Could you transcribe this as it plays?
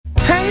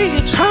Hey,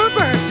 it's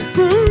Herbert.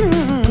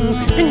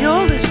 And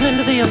you're listening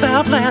to the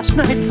About Last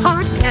Night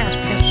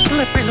podcast, you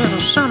slippery little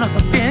son of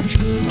a bitch.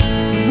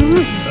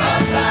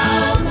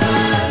 About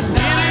last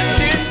night.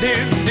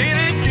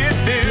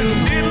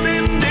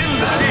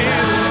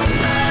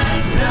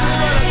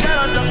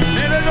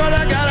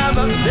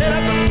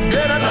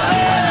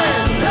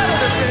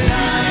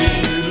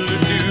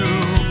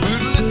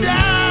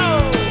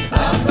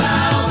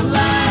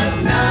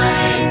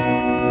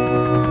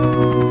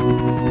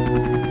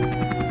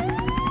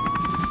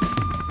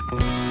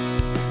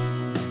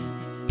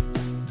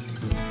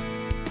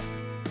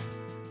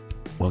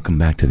 Welcome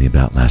back to the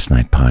About Last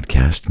Night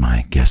podcast.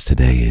 My guest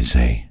today is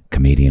a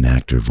comedian,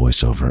 actor,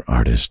 voiceover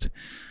artist,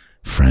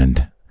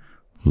 friend,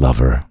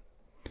 lover,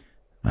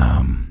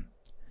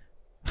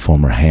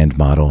 former hand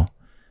model,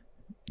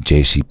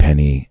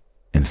 JCPenney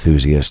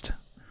enthusiast,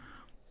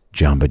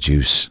 Jamba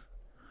Juice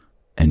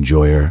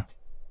enjoyer.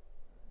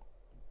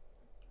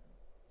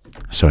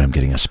 Sorry, I'm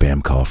getting a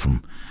spam call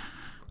from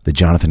the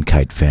Jonathan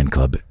Kite fan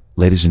club.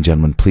 Ladies and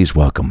gentlemen, please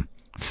welcome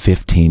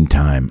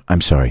 1500-time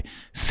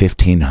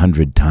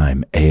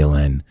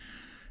ALN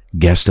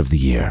guest of the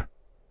year,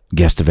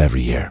 guest of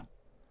every year,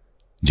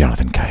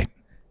 Jonathan Kite.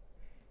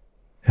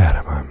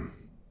 Adam, I'm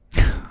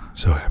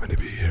so happy to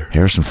be here.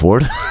 Harrison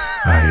Ford?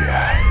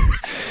 Adam,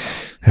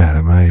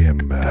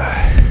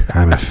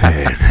 I'm a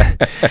fan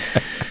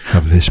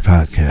of this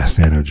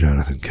podcast and of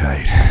Jonathan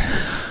Kite.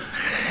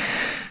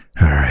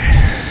 All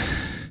right.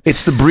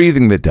 It's the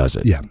breathing that does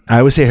it. Yeah. I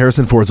always say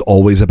Harrison Ford's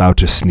always about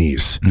to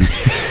sneeze.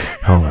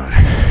 Hold on.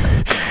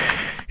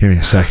 Give me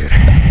a second.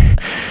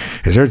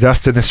 Is there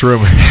dust in this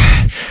room?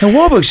 And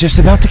Wahlberg's just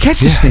about to catch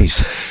the sneeze.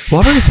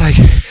 Wahlberg's like,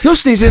 You'll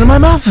sneeze into my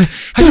mouth. I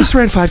just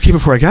ran 5K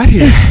before I got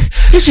here.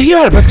 You're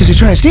out of breath because you're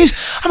trying to sneeze.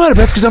 I'm out of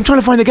breath because I'm trying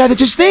to find the guy that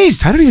just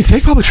sneezed. I don't even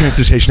take public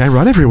transportation. I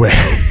run everywhere.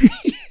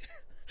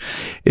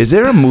 Is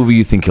there a movie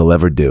you think he'll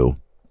ever do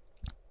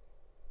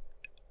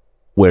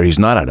where he's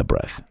not out of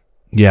breath?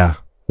 Yeah.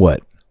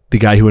 What? The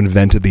guy who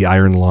invented the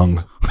iron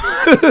lung.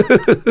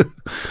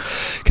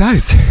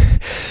 Guys,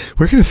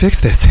 we're going to fix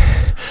this.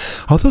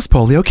 All those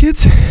polio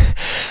kids,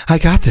 I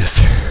got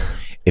this.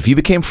 If you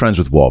became friends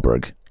with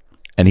Wahlberg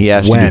and he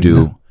asked you to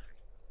do,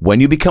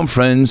 when you become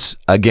friends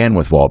again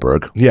with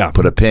Wahlberg,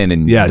 put a pin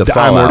in the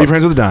fallout. I'm already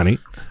friends with Donnie.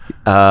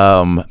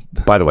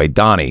 By the way,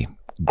 Donnie,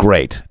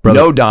 great. Brother.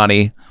 No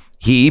Donnie.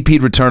 He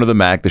EP'd Return of the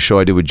Mac, the show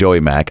I did with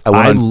Joey Mac. I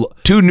went on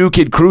 2 New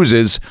Kid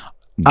cruises.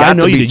 I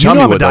know to you be did. You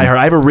know I'm a with them. diehard.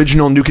 I have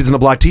original New Kids in the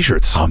Block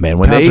t-shirts. Oh, man.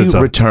 When they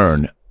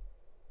return,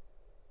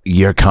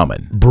 you're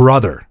coming.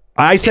 Brother.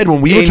 I said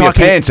when we were in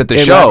talking your pants at the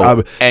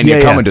show, and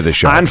you're coming to the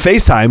show. On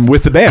FaceTime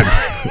with the band.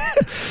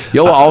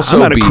 You'll also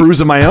I'm on a cruise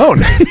of my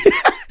own.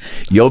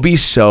 You'll be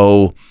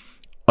so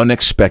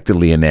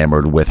unexpectedly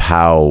enamored with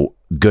how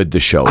good the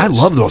show is. I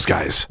love those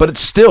guys. But it's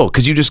still,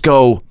 because you just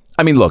go,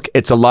 I mean, look,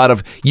 it's a lot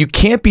of, you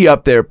can't be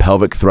up there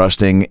pelvic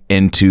thrusting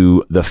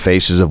into the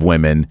faces of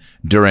women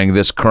during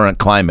this current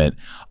climate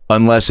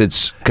unless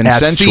it's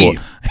consensual.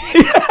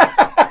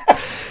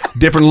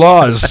 Different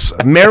laws.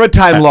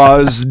 Maritime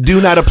laws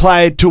do not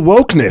apply to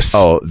wokeness.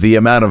 Oh, the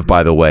amount of,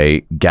 by the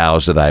way,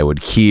 gals that I would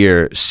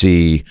hear,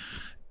 see,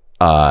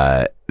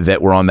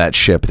 that were on that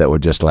ship that were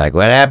just like,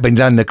 what happens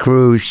on the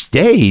cruise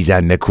stays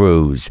on the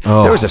cruise.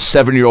 Oh. There was a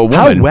 7-year-old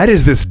woman. How wet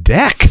is this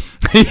deck?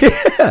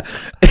 Yeah.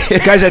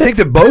 Guys, I think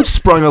the boat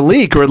sprung a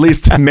leak, or at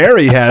least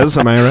Mary has.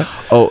 Am I right?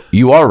 Oh,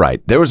 you are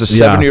right. There was a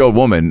 7-year-old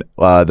woman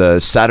the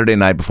Saturday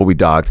night before we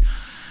docked,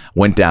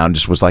 went down,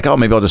 just was like, oh,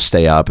 maybe I'll just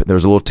stay up. There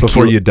was a little tequila.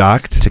 Before you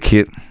docked?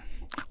 Tequila.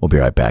 We'll be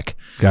right back.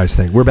 Guys,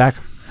 we're back.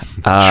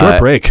 Short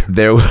break.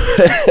 There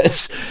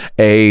was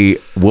a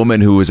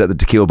woman who was at the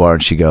tequila bar,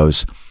 and she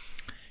goes,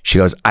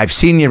 I've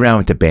seen you around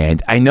with the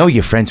band. I know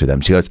you're friends with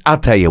them. She goes, I'll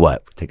tell you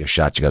what. Take a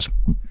shot. She goes,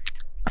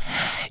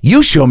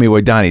 you show me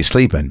where Donnie's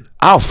sleeping.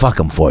 I'll fuck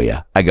him for you.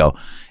 I go,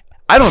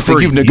 I don't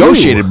think you've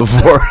negotiated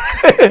before.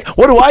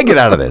 What do I get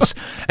out of this?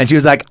 And she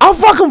was like, I'll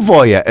fuck him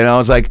for you. And I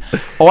was like,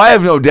 oh, I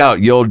have no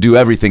doubt you'll do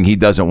everything he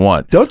doesn't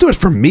want. Don't do it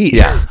for me.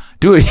 Yeah.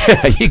 Do it.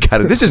 Yeah, you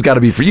got it. This has got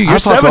to be for you. You're I'll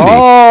 70. Fuck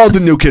all the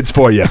new kids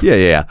for you.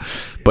 Yeah.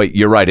 But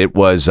you're right. It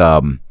was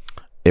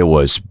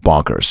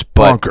bonkers.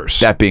 But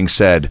that being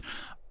said,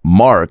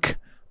 Mark,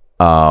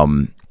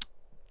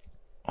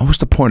 what was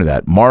the point of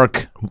that?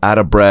 Mark, Out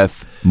of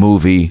Breath,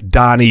 movie.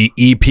 Donnie,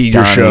 EP,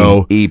 your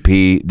show.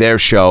 EP, their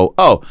show.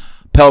 Oh,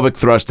 pelvic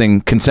thrusting,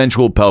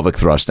 consensual pelvic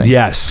thrusting.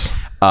 Yes.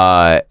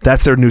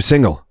 That's their new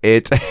single.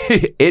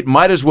 It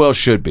might as well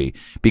should be,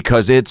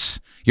 because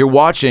you're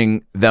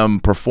watching them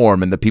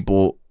perform and the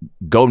people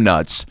go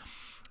nuts,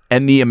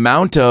 and the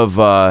amount of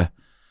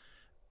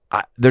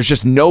there's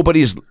just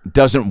nobody's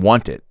doesn't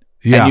want it.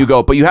 Yeah. And you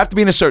go, but you have to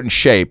be in a certain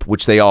shape,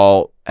 which they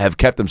all have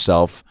kept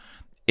themselves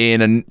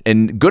in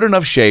good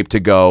enough shape to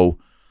go,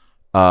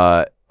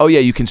 oh yeah,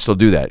 you can still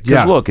do that.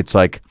 Because look, it's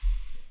like,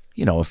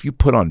 if you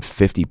put on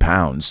 50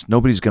 pounds,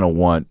 nobody's going to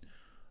want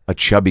a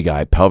chubby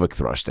guy pelvic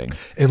thrusting.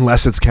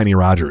 Unless it's Kenny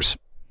Rogers.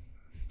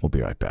 We'll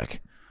be right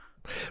back.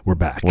 We're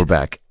back.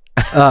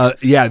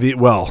 Yeah.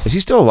 Is he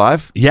still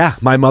alive? Yeah.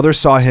 My mother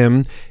saw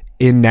him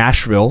in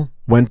Nashville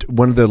Went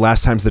one of the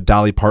last times that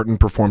Dolly Parton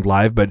performed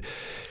live, but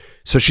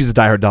so she's a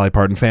diehard Dolly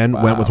Parton fan.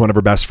 Went with one of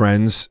her best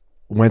friends.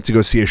 Went to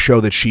go see a show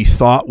that she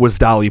thought was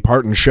Dolly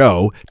Parton's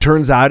show.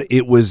 Turns out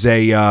it was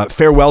a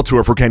farewell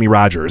tour for Kenny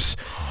Rogers.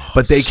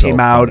 But they came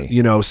out,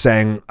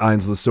 sang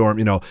 "Eyes of the Storm."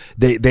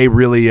 They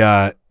really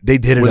they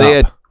did it. Were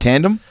they a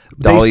tandem?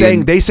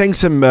 They sang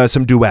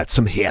some duets,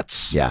 some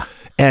hits. Yeah,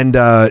 and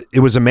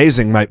it was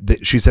amazing.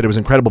 She said it was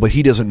incredible, but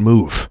he doesn't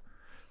move.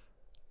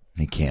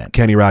 He can't.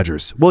 Kenny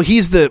Rogers. Well,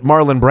 he's the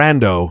Marlon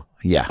Brando.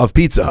 Of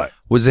Pizza Hut.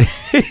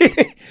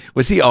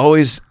 Was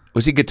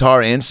he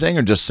guitar and sing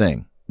or just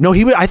sing? No,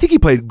 I think he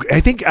played. I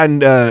think on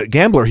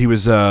Gambler he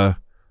was a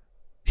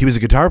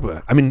guitar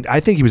player. I mean, I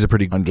think he was a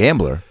pretty on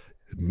Gambler.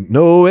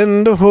 No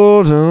end to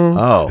hold on.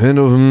 Oh, I don't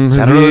know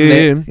the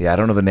name. Yeah, I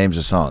don't know the names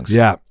of songs.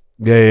 Yeah.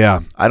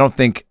 I don't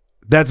think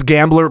that's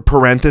Gambler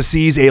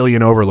parentheses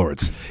Alien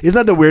Overlords. Isn't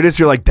that the weirdest?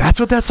 You're like, that's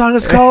what that song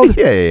is called.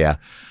 Yeah.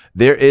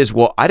 There is.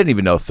 Well, I didn't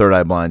even know Third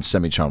Eye Blind's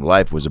Semi-Charmed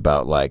Life was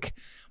about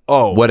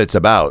what it's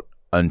about.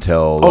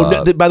 Until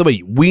by the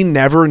way, we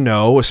never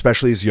know,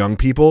 especially as young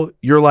people.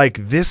 You're like,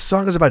 this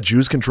song is about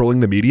Jews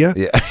controlling the media.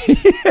 Yeah,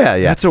 yeah.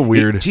 That's a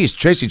weird. Geez,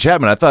 Tracy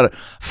Chapman. I thought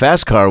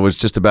Fast Car was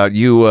just about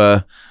you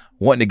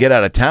wanting to get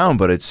out of town,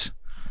 but it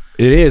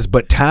is.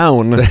 But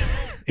town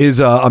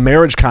is a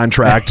marriage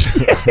contract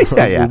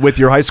with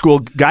your high school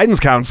guidance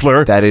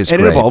counselor. That is,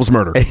 and great. It involves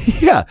murder.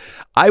 Yeah,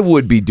 I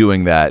would be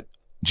doing that.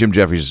 Jim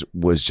Jeffries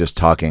was just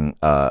talking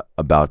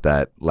about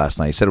that last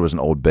night. He said it was an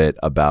old bit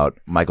about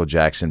Michael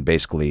Jackson.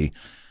 Basically,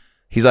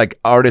 he's like,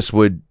 artists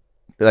would,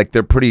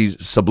 they're pretty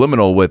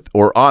subliminal with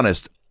or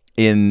honest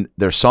in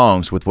their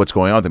songs with what's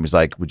going on with them. He's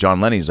like, with John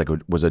Lennon, he's like,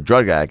 was a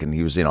drug addict, and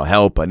he was,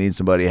 help, I need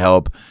somebody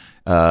help,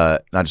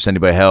 not just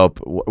anybody help,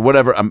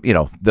 whatever.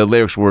 The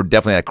lyrics were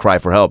definitely a cry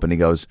for help. And he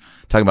goes,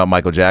 talking about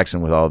Michael Jackson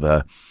with all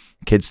the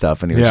kid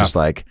stuff, and he was just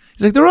like,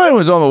 the writing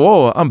was on the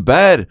wall. I'm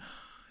bad.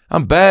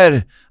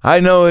 I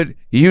know it.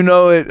 You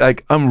know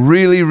it. I'm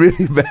really,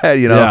 really bad,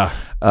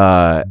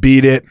 Yeah.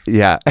 Beat it.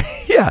 Yeah.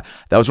 Yeah.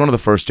 That was one of the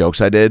first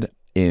jokes I did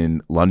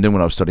in London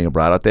when I was studying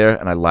abroad out there,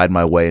 and I lied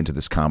my way into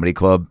this comedy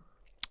club.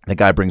 The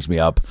guy brings me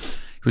up.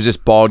 He was this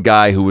bald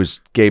guy who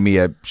gave me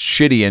a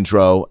shitty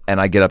intro,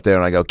 and I get up there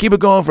and I go, keep it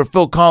going for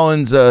Phil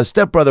Collins'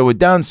 stepbrother with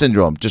Down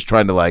syndrome. Just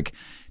trying to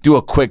do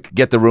a quick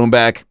get the room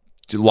back.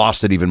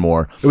 Lost it even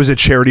more. It was a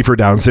charity for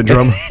Down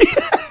syndrome.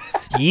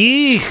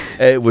 Yee.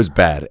 It was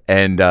bad.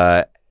 And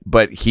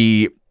but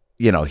he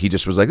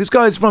just was like, this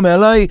guy's from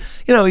LA,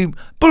 he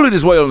bullied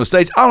his way on the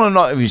stage. I'm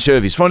not even sure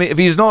if he's funny. If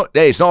he's not,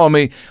 hey, it's not on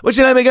me. What's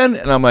your name again?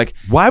 And I'm like,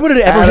 why would it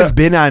ever have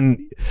been on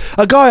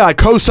a guy I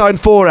co-signed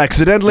for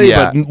accidentally,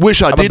 but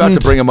wish I didn't? I'm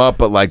about to bring him up,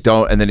 but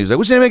don't. And then he was like,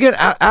 what's your name again?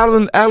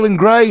 Alan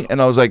Gray.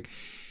 And I was like,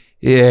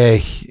 yeah.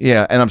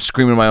 And I'm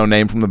screaming my own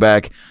name from the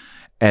back.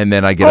 And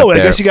then I get up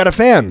there. I guess you got a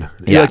fan.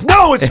 You're like,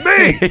 no, it's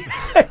me.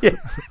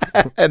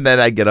 And then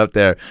I get up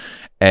there,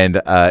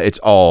 and it's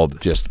all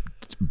just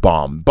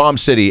bomb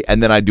city.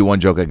 And then I do one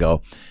joke. I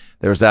go,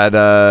 there's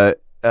that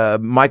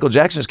Michael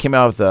Jackson just came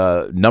out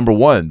with number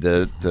one,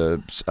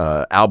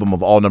 the album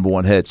of all number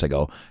one hits. I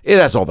go, it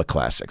has all the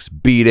classics.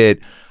 Beat It,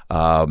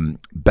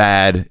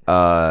 Bad,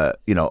 all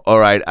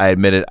right, I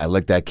admit it, I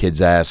licked that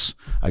kid's ass.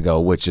 I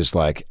go, which is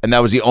and that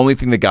was the only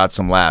thing that got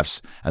some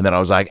laughs. And then I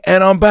was like,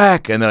 and I'm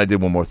back. And then I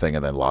did one more thing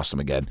and then lost him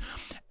again.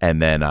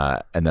 And then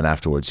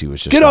afterwards he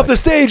was just get off the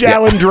stage,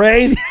 Alan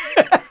Drain.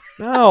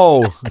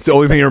 No, it's the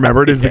only thing I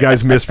remembered is the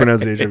guy's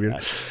mispronunciation.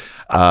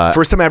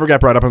 First time I ever got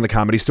brought up on the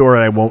Comedy Store,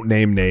 and I won't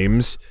name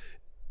names.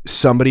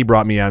 Somebody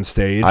brought me on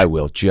stage. I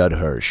will. Judd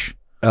Hirsch.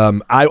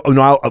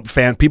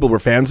 People were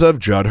fans of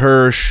Judd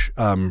Hirsch,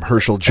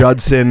 Herschel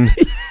Judson.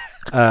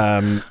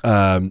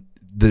 The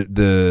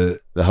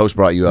host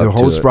brought you up. The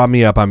host brought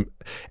me up. I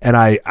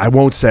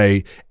won't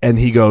say. And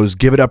he goes,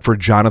 "Give it up for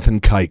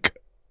Jonathan Kike."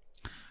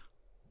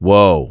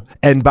 Whoa!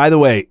 And by the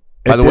way,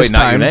 not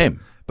your name.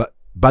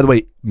 By the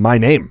way, my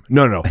name.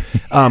 No.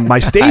 My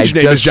stage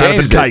name is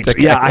Jonathan Kike.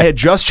 Yeah, I had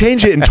just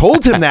changed it and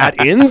told him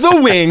that in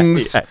the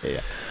wings.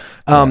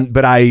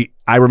 But I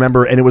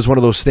remember, and it was one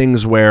of those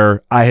things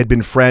where I had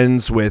been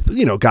friends with,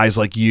 guys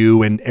like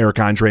you and Eric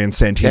Andre and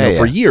Santino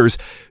for years.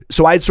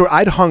 So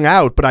I'd hung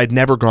out, but I'd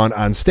never gone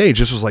on stage.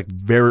 This was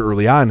very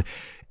early on.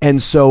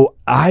 And so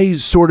I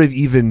sort of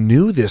even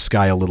knew this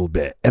guy a little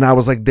bit. And I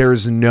was like,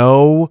 there's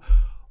no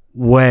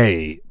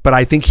way. But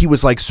I think he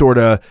was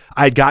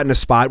I'd gotten a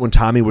spot when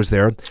Tommy was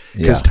there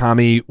because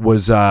Tommy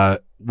was not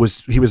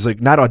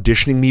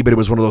auditioning me, but it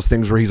was one of those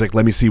things where he's like,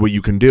 let me see what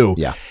you can do.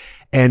 Yeah.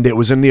 And it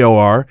was in the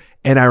OR,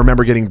 and I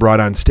remember getting brought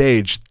on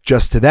stage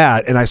just to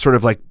that, and I sort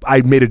of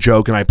I made a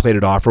joke and I played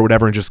it off or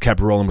whatever and just kept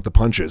rolling with the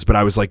punches. But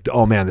I was like,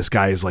 oh man, this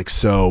guy is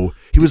so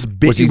he was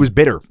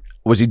bitter.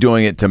 Was he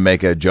doing it to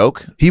make a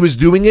joke? He was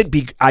doing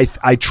it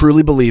I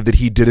truly believe that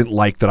he didn't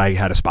like that I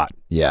had a spot.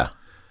 Yeah.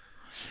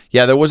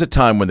 Yeah, there was a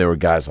time when there were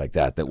guys like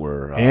that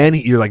were... and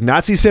you're like,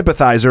 Nazi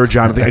sympathizer,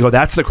 Jonathan. I go,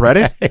 that's the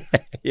credit?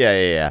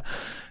 Yeah.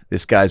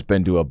 This guy's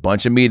been to a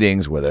bunch of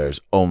meetings where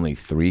there's only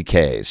 3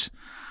 Ks.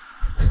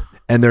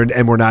 And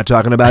we're not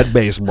talking about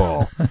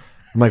baseball.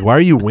 I'm like, why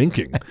are you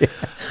winking?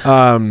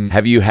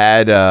 Have you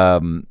had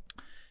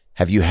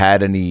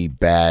any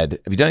bad?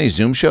 Have you done any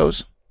Zoom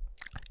shows?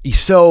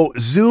 So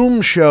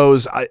Zoom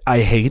shows I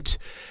hate,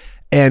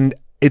 and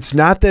it's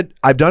not that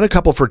I've done a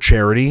couple for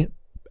charity.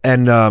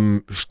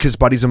 And because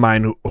buddies of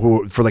mine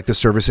who for like the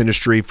service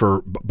industry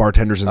for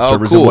bartenders and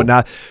servers and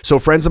whatnot, so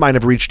friends of mine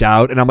have reached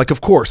out, and I'm like,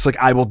 of course, like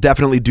I will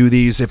definitely do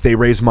these if they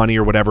raise money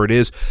or whatever it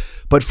is.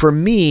 But for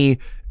me,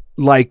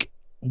 like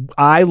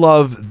I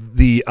love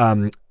the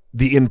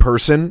in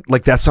person,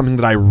 like that's something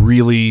that I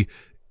really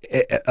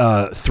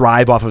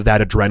thrive off of, that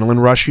adrenaline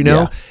rush, you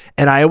know. Yeah.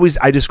 And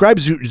I describe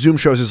Zoom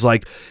shows as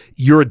like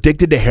you're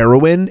addicted to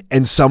heroin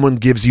and someone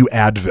gives you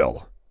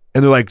Advil.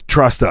 And they're like,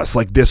 trust us,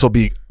 like this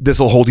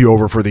will hold you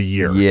over for the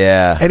year.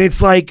 Yeah. And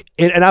it's like,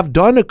 and I've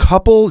done a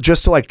couple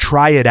just to like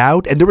try it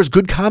out, and there was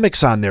good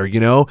comics on there, you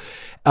know.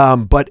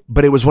 But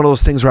it was one of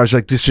those things where I was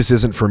like, this just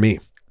isn't for me.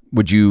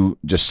 Would you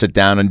just sit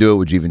down and do it?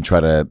 Would you even try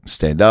to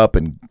stand up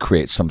and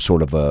create some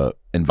sort of a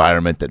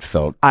environment that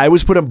felt? I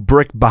always put a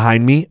brick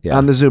behind me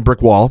on the Zoom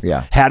brick wall.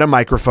 Yeah. Had a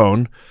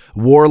microphone,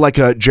 wore like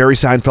a Jerry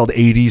Seinfeld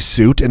 80s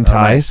suit and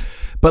tie. Nice.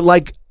 But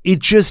like it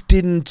just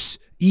didn't.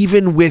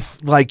 Even with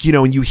like, you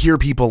know, and you hear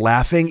people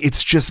laughing,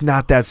 it's just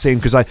not that same,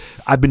 because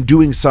I've been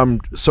doing some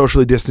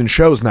socially distant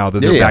shows now that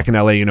they're back in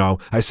LA, you know,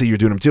 I see you're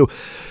doing them too.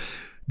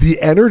 The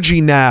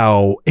energy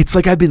now, it's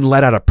like I've been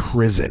let out of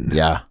prison.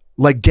 Yeah.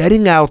 Like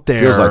getting out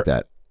there. Feels like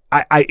that.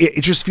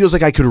 It just feels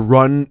like I could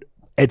run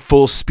at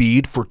full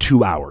speed for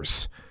 2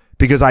 hours,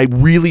 because I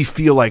really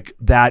feel like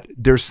that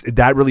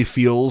really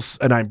feels,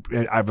 and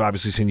I've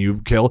obviously seen you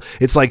kill.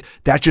 It's like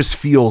that just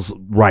feels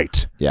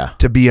right. Yeah.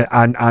 To be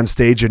on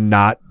stage and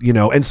not, you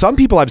know, and some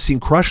people I've seen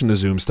crushing the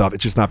Zoom stuff.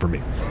 It's just not for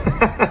me.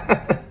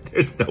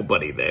 There's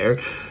nobody there,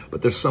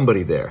 but there's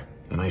somebody there,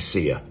 and I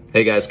see ya.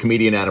 Hey guys,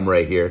 comedian Adam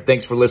Ray here.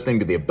 Thanks for listening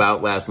to the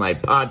About Last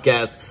Night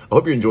podcast. I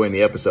hope you're enjoying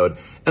the episode,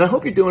 and I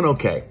hope you're doing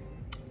okay.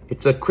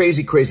 It's a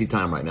crazy, crazy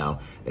time right now,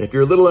 and if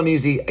you're a little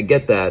uneasy, I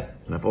get that,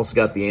 and I've also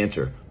got the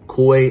answer.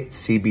 Koi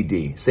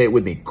CBD. Say it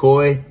with me.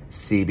 Koi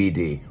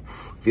CBD.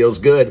 Feels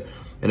good.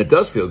 And it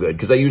does feel good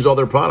because I use all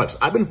their products.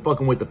 I've been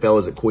fucking with the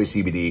fellas at Koi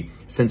CBD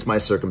since my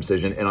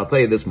circumcision, and I'll tell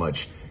you this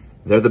much.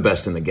 They're the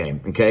best in the game,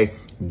 okay?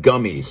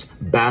 Gummies,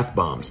 bath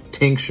bombs,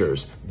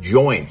 tinctures,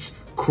 joints,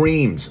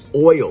 creams,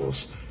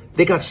 oils.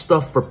 They got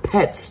stuff for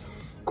pets.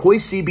 Koi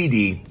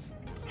CBD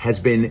has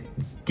been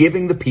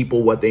giving the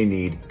people what they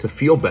need to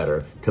feel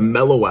better, to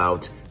mellow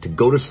out, to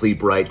go to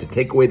sleep right, to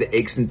take away the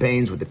aches and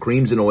pains with the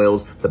creams and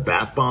oils. The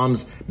bath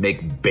bombs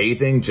make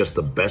bathing just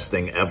the best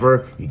thing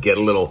ever. You get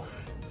a little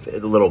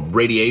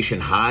radiation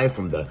high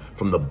from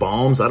the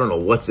balms. I don't know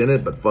what's in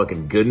it, but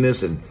fucking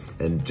goodness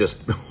and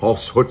just all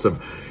sorts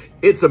of,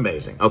 it's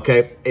amazing,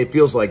 okay? It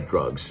feels like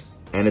drugs,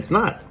 and it's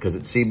not, because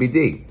it's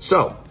CBD.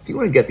 So, if you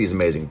want to get these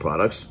amazing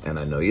products, and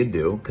I know you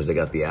do, because they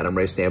got the Adam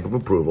Ray stamp of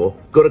approval,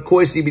 go to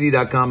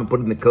KoiCBD.com and put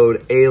in the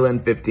code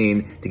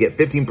ALN15 to get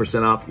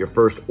 15% off your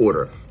first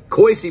order.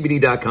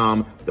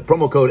 KoiCBD.com, the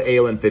promo code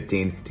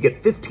ALN15 to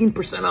get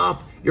 15%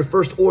 off your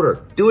first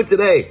order. Do it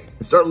today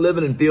and start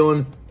living and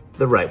feeling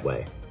the right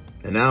way.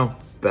 And now,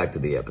 back to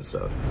the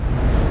episode.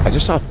 I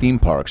just saw theme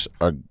parks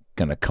are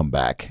going to come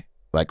back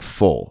like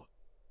full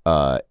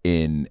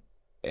in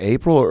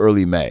April or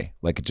early May.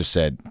 Like it just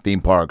said,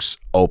 theme parks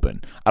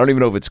open. I don't even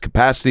know if it's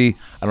capacity.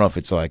 I don't know if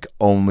it's like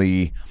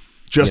only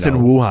just in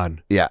Wuhan.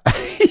 Yeah.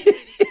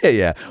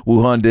 Yeah.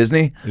 Wuhan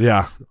Disney.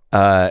 Yeah.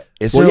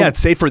 It's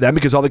safe for them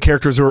because all the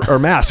characters are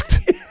masked.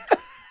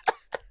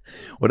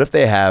 What if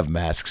they have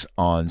masks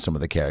on some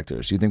of the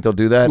characters? You think they'll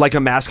do that? Like a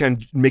mask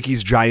on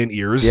Mickey's giant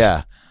ears?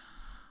 Yeah.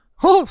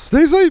 Oh,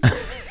 stay safe.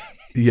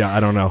 Yeah, I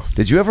don't know.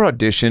 Did you ever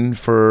audition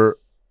for...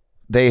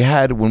 They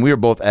had, when we were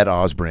both at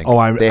Osbrink.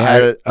 Oh, they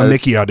had a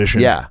Mickey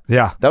audition. Yeah.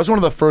 Yeah. That was one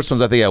of the first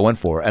ones I think I went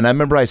for. And I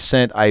remember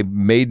I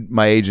made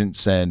my agent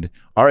send,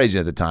 our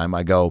agent at the time,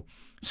 I go,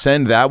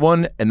 send that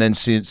one, and then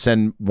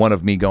send one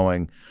of me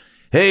going,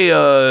 hey,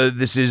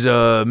 this is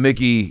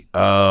Mickey.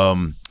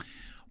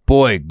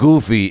 Boy,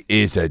 Goofy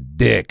is a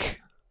dick.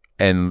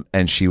 And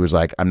she was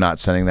like, I'm not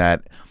sending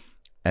that.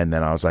 And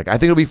then I was like, I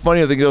think it'll be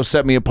funny. I think it'll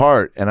set me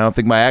apart. And I don't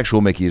think my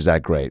actual Mickey is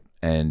that great.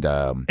 And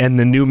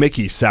the new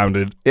Mickey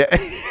sounded.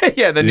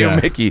 Yeah, the new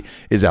Mickey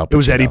is Al Pacino. It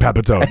was Eddie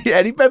Pepitone.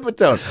 Eddie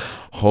Pepitone.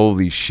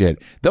 Holy shit.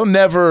 They'll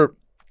never,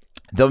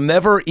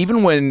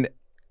 even when,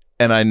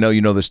 and I know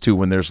you know this too,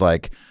 when there's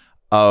like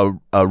a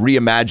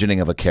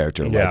reimagining of a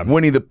character, like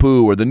Winnie the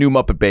Pooh or the new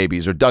Muppet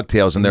Babies or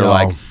DuckTales, and they're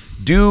like,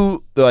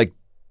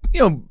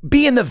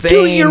 be in the vein.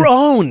 Do your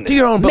own.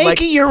 But make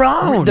like, it your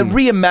own. The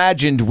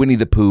reimagined Winnie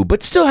the Pooh,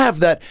 but still have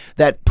that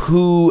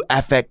Pooh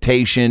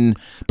affectation,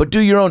 but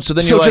do your own. So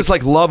then just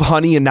like love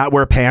honey and not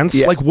wear pants.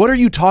 Yeah. Like, what are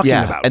you talking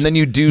about? And then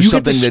you do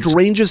something get the that's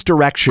strangest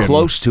direction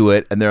close to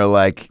it, and they're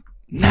like,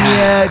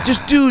 yeah,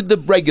 just do the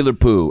regular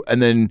Pooh, and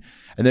then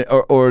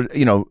or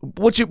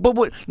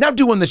now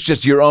do one that's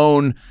just your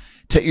own.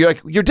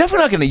 you're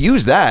definitely not going to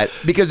use that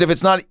because if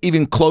it's not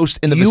even close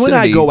in the vicinity. You and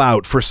I go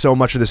out for so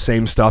much of the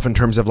same stuff in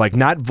terms of like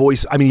not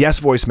voice. I mean, yes,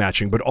 voice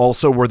matching, but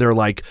also where they're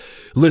like,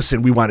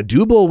 listen, we want to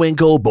do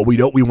Bullwinkle, but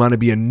we want to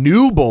be a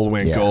new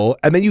Bullwinkle. Yeah.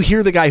 And then you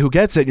hear the guy who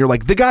gets it and you're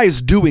like, the guy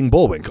is doing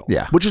Bullwinkle.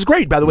 Yeah. Which is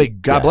great, by the way.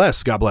 God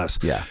bless.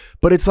 Yeah.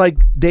 But it's like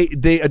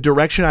a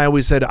direction I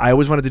always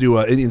wanted to do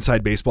an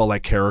inside baseball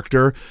like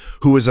character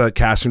who was a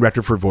casting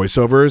director for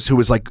voiceovers who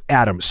was like,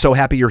 Adam, so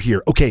happy you're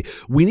here. Okay,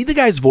 we need the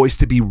guy's voice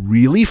to be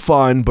really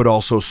fun, but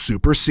also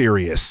super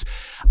serious.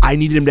 I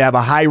needed him to have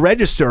a high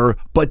register,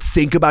 but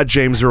think about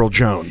James Earl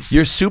Jones.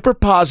 You're super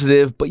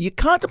positive, but you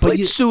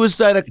contemplate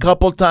suicide a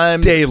couple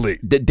times. Daily.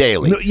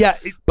 Daily. No, yeah.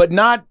 But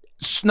not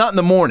in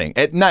the morning,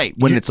 at night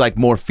when it's like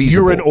more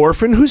feasible. You're an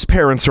orphan whose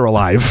parents are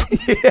alive.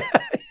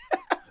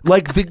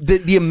 Like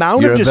the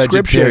amount You're of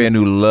description. You're a vegetarian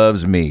who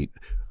loves meat.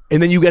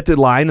 And then you get the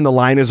line, and the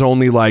line is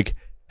only like,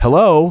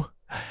 hello.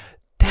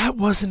 That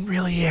wasn't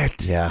really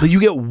it. Yeah. Like you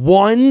get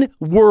one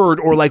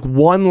word or like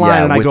one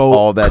line, and I go,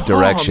 all that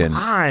direction.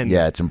 On.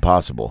 Yeah, it's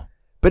impossible.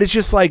 But it's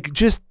just like,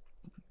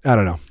 I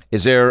don't know.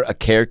 Is there a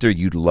character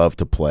you'd love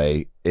to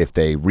play if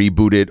they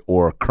reboot it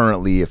or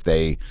currently if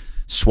they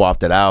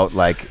swapped it out?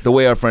 Like the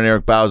way our friend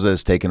Eric Bauza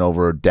has taken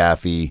over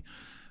Daffy.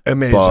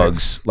 Amazing.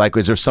 Bugs. Like,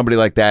 is there somebody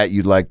like that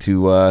you'd like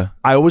to?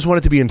 I always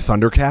wanted to be in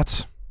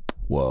Thundercats.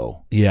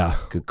 Whoa. Yeah.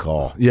 Good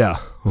call. Yeah.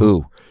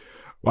 Who?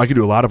 Well, I could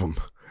do a lot of them.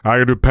 I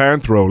could do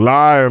Panthro,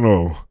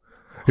 Lionel.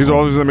 He's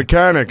always a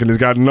mechanic and he's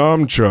got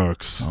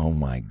nunchucks. Oh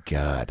my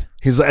God.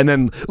 And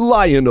then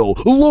Lionel,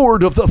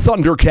 Lord of the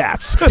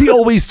Thundercats. He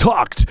always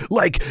talked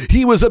like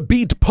he was a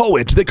beat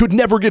poet that could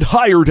never get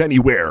hired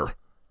anywhere.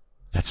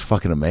 That's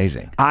fucking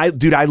amazing. I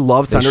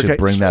love Thundercats. They should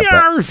bring that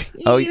back.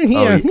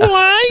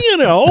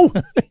 Lionel.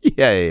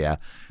 Yeah.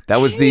 That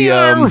was the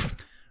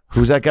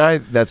who's that guy?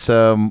 That's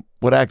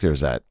what actor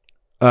is that?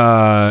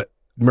 Meryl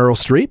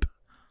Streep.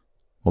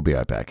 We'll be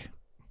right back.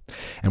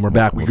 And we're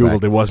back. We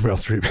Googled. It was Meryl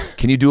Streep.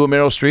 Can you do a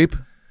Meryl Streep?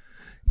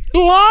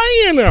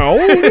 Lionel.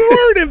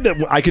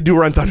 I could do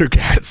her on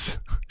Thundercats.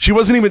 She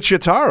wasn't even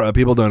Chitara.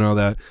 People don't know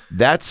that.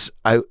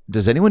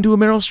 Does anyone do a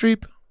Meryl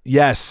Streep?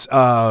 Yes.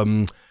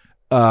 Chloe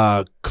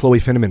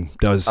Finneman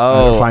does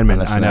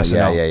Feynman on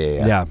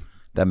SNL. Yeah.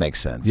 That makes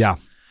sense. Yeah.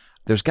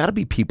 There's got to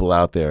be people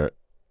out there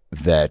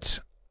that,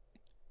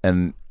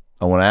 and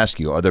I want to ask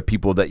you, are there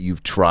people that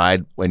you've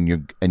tried when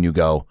you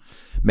go,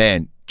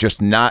 man,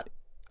 just not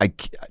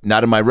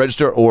in my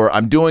register, or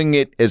I'm doing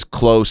it as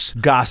close?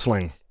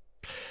 Gosling.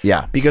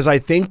 Yeah. Because I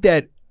think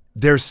that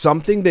there's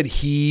something that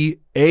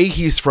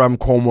he's from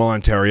Cornwall,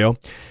 Ontario,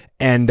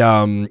 and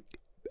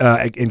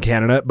in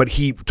Canada, but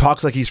he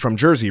talks like he's from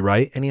Jersey,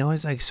 right? And he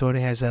always like sort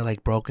of has that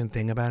like broken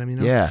thing about him, you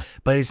know? Yeah.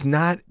 But it's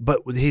not,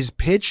 but with his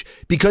pitch,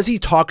 because he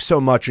talks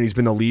so much and he's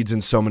been the leads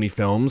in so many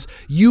films,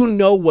 you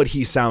know what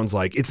he sounds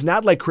like. It's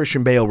not like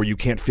Christian Bale where you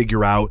can't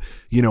figure out,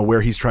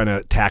 where he's trying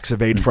to tax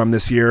evade from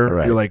this year.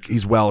 Right. You're like,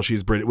 he's Welsh,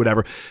 he's British,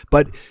 whatever.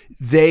 But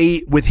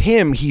with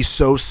him, he's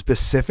so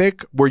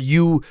specific where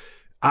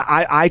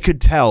I could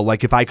tell,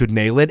 like if I could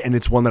nail it, and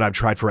it's one that I've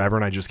tried forever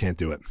and I just can't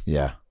do it.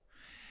 Yeah.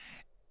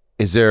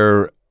 Is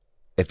there,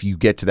 if you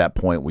get to that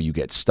point where you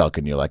get stuck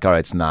and you're like, all right,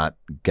 it's not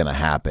going to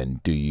happen,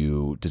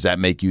 does that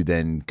make you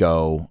then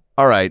go,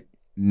 all right,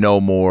 no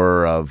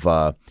more of,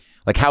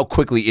 like how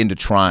quickly into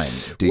trying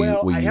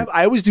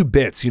I always do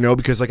bits,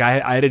 because like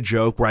I had a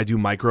joke where I do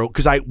micro,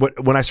 because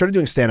when I started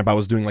doing stand-up, I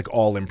was doing like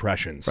all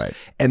impressions. Right.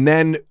 And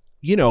then,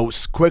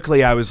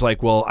 quickly I was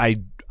like, well,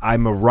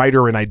 I'm a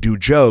writer and I do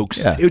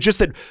jokes. Yeah. It was just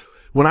that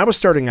when I was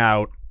starting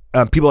out,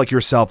 people like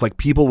yourself, like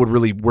people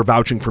were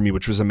vouching for me,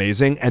 which was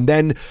amazing. And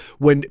then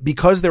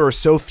because there are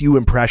so few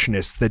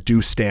impressionists that do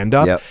stand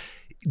up, yep.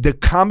 The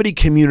comedy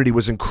community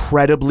was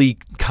incredibly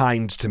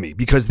kind to me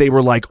because they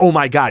were like, oh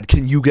my God,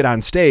 can you get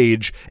on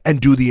stage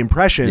and do the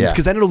impressions?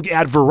 Because then it'll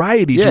add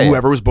variety to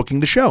whoever was booking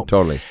the show.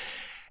 Totally.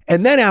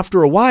 And then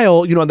after a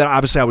while, and then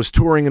obviously I was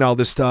touring and all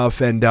this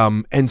stuff.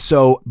 And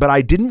so, but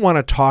I didn't want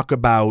to talk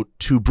about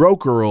Two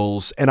Broke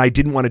Girls and I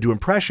didn't want to do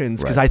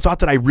impressions because I thought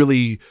that I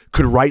really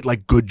could write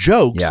like good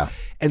jokes. Yeah.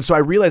 And so I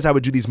realized I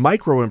would do these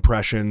micro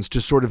impressions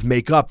to sort of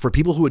make up for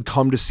people who had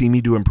come to see me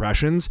do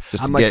impressions.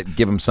 Just to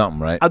give them something,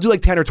 right? I'll do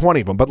like 10 or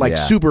 20 of them, but like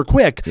super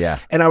quick. Yeah.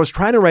 And I was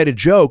trying to write a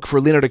joke for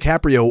Leonardo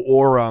DiCaprio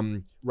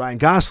or Ryan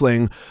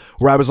Gosling,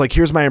 where I was like,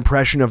 here's my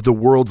impression of the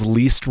world's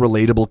least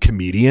relatable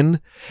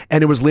comedian.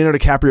 And it was Leonardo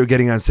DiCaprio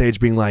getting on stage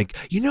being like,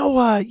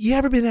 you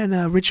ever been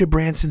on Richard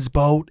Branson's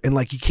boat and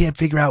like you can't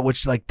figure out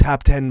which like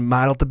top 10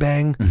 model to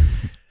bang?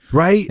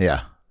 Right?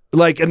 Yeah.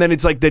 Like, and then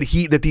it's like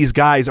that these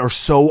guys are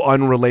so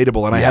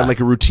unrelatable. And I had like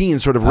a routine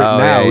sort of written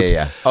out.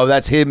 Yeah. Oh,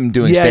 that's him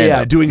doing stand-up.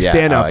 Yeah, doing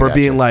stand-up or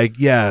being you. like,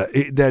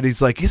 that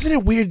he's like, isn't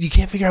it weird you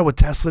can't figure out what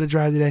Tesla to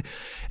drive today?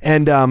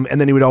 And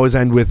then he would always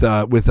end with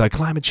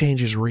climate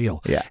change is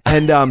real. Yeah.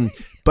 And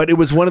but it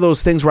was one of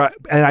those things where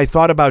I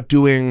thought about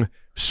doing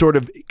sort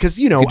of, because,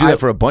 you could do that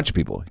for a bunch of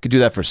people. You could do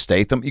that for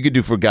Statham. You could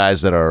do for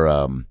guys that are,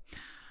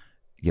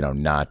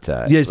 not.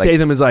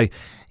 Statham is like,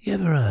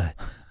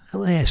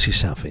 I'll ask you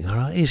something, all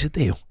right? Here's the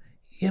deal.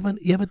 You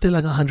ever do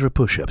like 100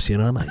 push-ups, you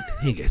know what I mean?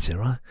 He gets it,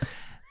 right?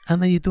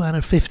 and then you do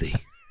 150,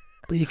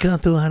 but you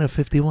can't do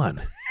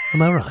 151.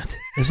 Am I right?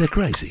 Is that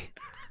crazy?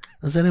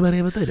 Does anybody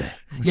ever do that?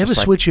 You ever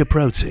switch your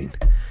protein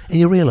and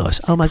you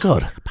realise, oh my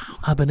God,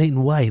 I've been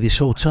eating whey this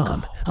whole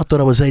time. I thought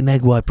I was eating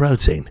egg white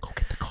protein.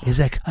 Is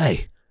that,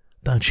 hey,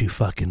 don't you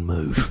fucking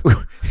move.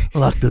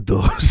 Lock the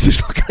doors.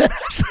 Just looking at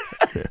us.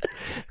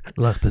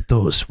 Lock the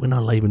doors. We're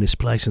not leaving this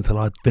place until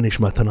I finish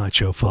my Tonight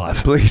Show 5.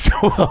 Please.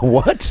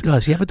 What?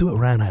 Guys, you ever do a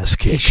roundhouse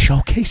kick?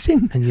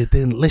 Showcasing? And you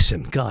didn't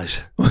listen.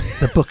 Guys,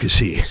 the book is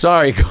here.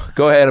 Sorry,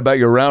 go ahead about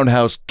your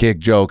roundhouse kick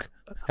joke.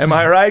 Am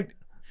I right?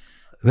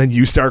 Then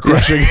you start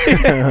crushing.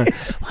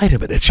 Wait a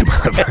minute, you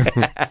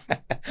motherfucker.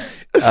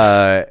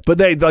 But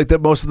they like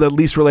most of the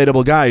least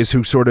relatable guys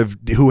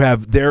who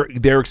have their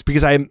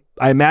because I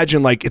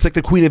imagine like it's like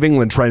the Queen of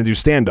England trying to do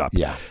stand up.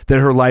 Yeah. That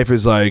her life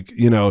is like,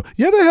 you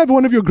ever have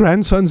one of your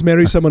grandsons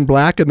marry someone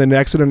black and then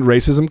accident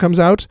racism comes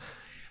out?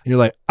 And you're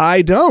like,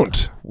 I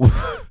don't.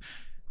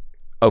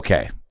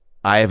 Okay.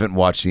 I haven't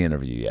watched the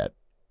interview yet.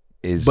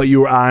 But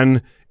you were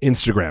on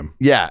Instagram.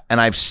 Yeah,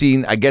 and I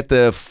get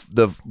the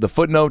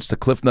footnotes, the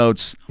cliff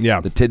notes,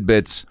 the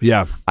tidbits.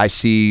 Yeah. I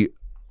see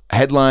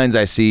headlines,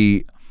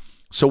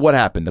 so what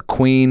happened? The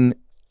Queen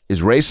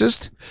is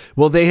racist?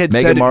 Well, they had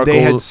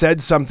Meghan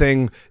said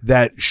something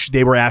that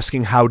they were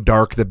asking how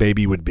dark the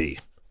baby would be.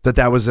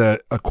 That was a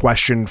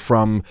question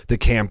from the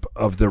camp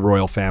of the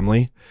royal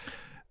family.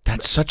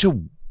 That's such a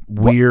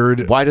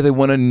weird. Why do they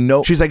want to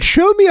know? She's like,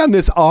 show me on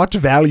this art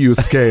value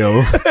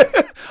scale.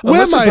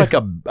 Unless it's like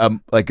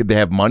like they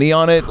have money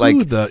on it. Like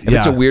if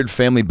it's a weird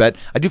family bet.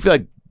 I do feel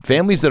like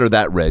families that are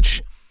that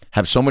rich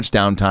have so much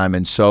downtime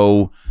and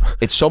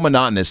it's so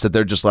monotonous that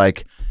they're just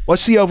like,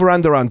 what's the over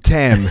under on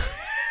 10?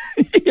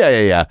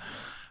 Yeah.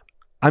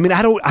 I mean,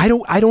 I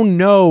don't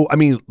know. I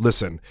mean,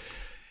 listen,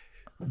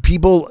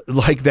 people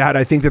like that.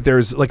 I think that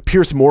there's like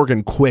Piers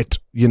Morgan quit,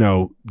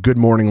 Good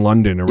Morning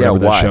London or whatever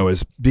that show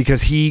is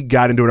because he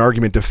got into an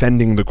argument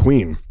defending the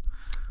Queen.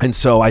 And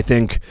so I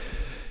think,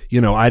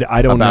 I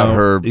don't about know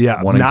her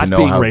wanting not to know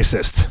being how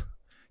racist.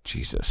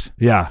 Jesus.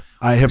 Yeah.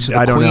 I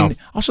don't know.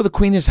 Also, the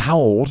Queen is how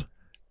old?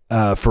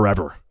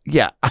 Forever.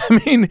 Yeah.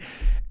 I mean,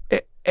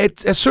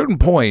 at a certain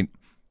point,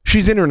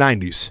 she's in her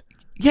 90s.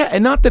 Yeah,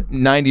 and not that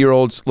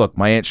 90-year-olds. Look,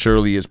 my Aunt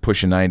Shirley is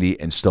pushing 90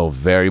 and still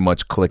very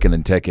much clicking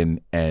and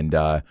ticking, and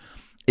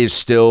is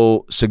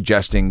still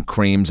suggesting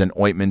creams and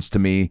ointments to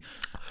me,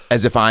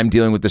 as if I'm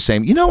dealing with the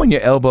same. When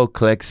your elbow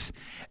clicks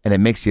and it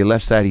makes your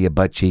left side of your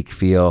butt cheek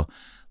feel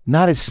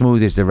not as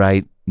smooth as the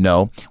right.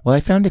 No, well, I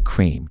found a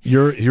cream.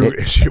 Wait,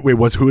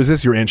 who is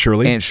this? Your Aunt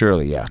Shirley? Aunt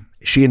Shirley, yeah.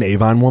 Is she an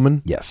Avon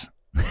woman? Yes.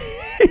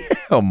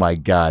 Oh my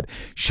God,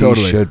 she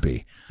totally should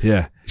be.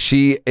 Yeah,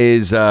 she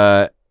is.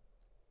 And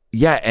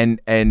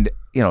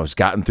has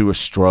gotten through a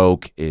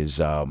stroke. Is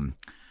good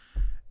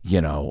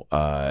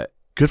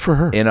for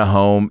her in a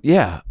home.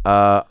 Yeah,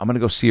 I'm gonna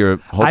go see her.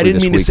 Hopefully I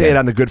didn't mean to say it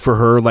on the good for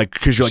her, like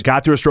because you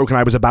got through a stroke and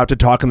I was about to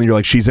talk and then you're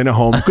like, she's in a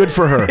home. Good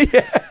for her.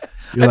 Yeah.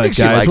 You're like,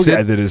 guys, we'll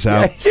edit this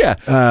out.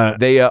 Yeah.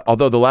 They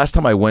although the last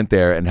time I went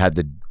there and had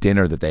the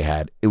dinner that they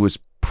had, it was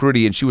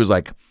pretty, and she was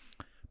like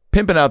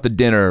pimping out the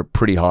dinner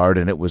pretty hard,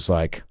 and it was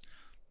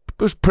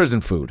prison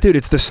food. Dude,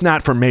 it's the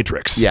snot from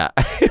Matrix. Yeah.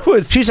 It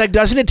was. She's like,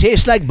 doesn't it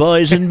taste like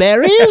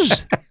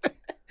boysenberries?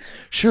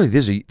 Surely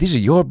these are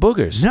your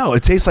boogers. No,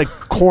 it tastes like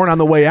corn on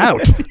the way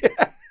out.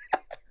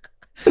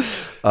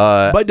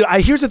 But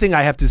here's the thing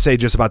I have to say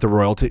just about the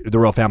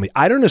royal family.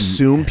 I don't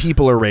assume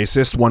people are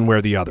racist one way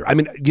or the other. I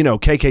mean,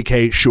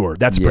 KKK, sure,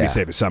 that's a pretty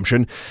safe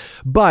assumption.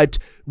 But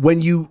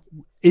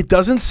it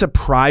doesn't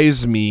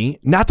surprise me,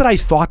 not that I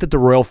thought that the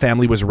royal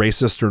family was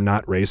racist or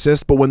not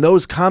racist, but when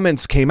those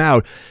comments came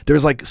out,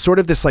 there's like sort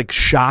of this like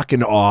shock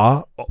and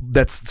awe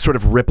that's sort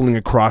of rippling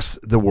across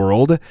the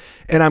world.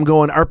 And I'm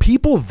going, are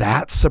people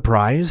that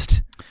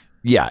surprised?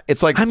 Yeah,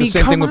 it's like the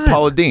same thing with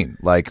Paula Deen,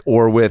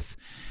 or with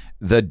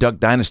the Duck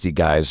Dynasty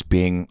guys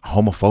being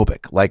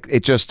homophobic. Like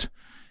it just,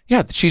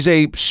 she's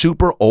a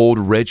super old,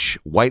 rich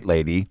white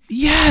lady.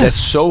 Yes. That's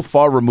so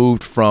far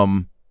removed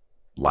from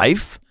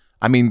life.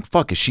 I mean,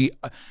 fuck, is she,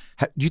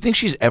 do you think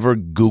she's ever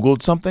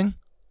Googled something?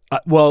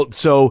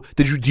 So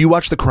do you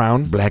watch The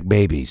Crown? Black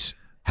babies.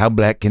 How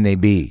black can they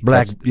be?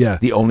 Black, That's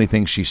the only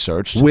thing she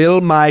searched.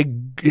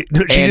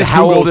 And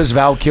how old is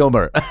Val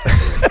Kilmer?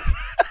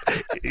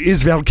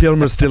 Is Val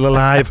Kilmer still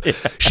alive? Yeah.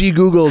 She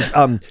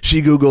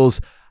Googles,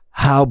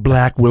 how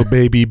black will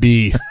baby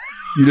be?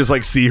 You just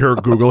like see her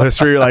Google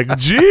history. You're like,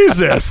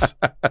 Jesus,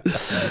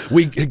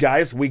 we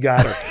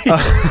got her.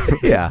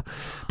 Yeah,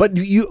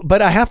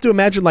 but I have to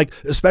imagine, like,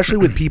 especially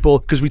with people,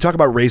 because we talk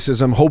about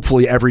racism.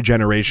 Hopefully, every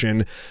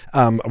generation.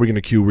 Are we going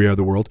to cue We Are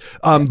the World?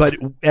 But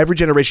every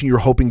generation, you're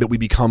hoping that we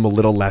become a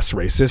little less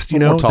racist.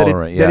 More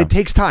tolerant. That it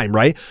takes time,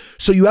 right?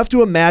 So you have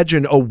to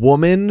imagine a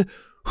woman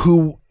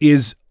who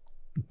is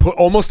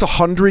almost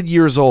 100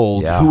 years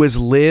old, who has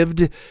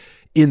lived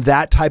in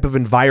that type of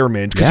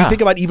environment. Because you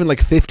think about even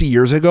like 50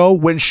 years ago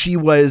when she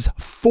was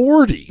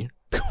 40.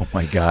 Oh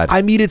my God.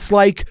 I mean, it's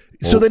like,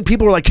 so then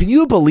people are like, can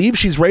you believe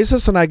she's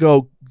racist? And I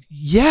go,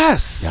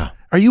 yes. Yeah.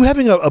 Are you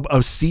having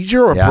a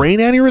seizure or a brain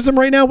aneurysm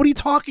right now? What are you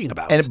talking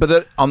about?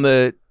 But on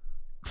the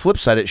flip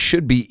side, it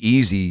should be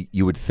easy,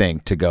 you would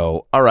think, to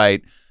go, all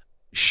right,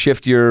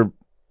 shift your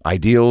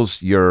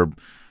ideals, your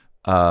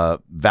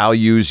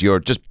values, your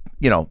just,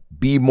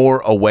 be more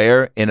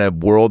aware in a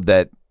world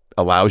that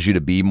allows you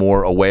to be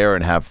more aware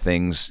and have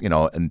things,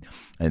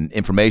 and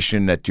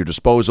information at your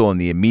disposal,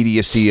 and the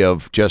immediacy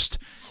of just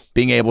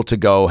being able to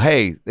go,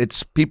 hey,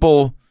 it's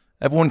people,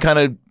 everyone kind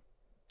of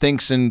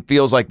thinks and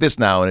feels like this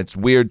now, and it's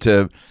weird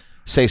to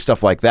say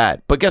stuff like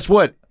that. But guess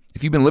what?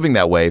 If you've been living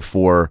that way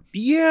for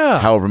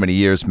however many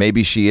years,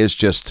 maybe she is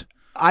just...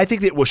 I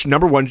think that,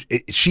 number one,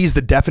 she's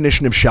the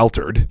definition of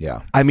sheltered.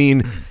 Yeah. I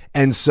mean,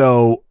 and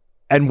so...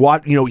 And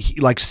what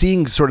like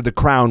seeing sort of The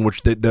Crown,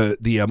 which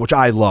the which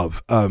I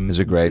love. Is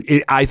it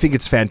great? I think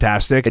it's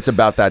fantastic. It's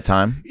about that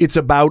time. It's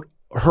about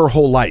her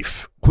whole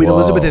life. Queen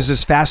Elizabeth is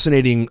this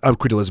fascinating.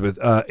 Queen Elizabeth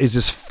is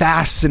this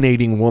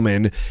fascinating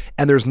woman,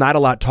 and there's not a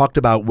lot talked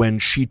about when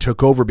she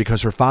took over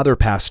because her father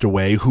passed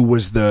away, who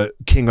was the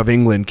King of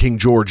England, King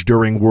George,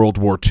 during World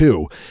War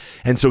II,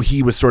 and so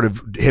he was sort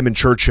of him and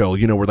Churchill,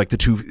 were like the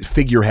two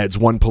figureheads,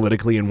 one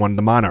politically and one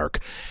the monarch.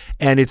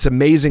 And it's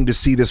amazing to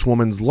see this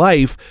woman's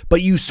life,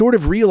 but you sort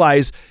of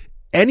realize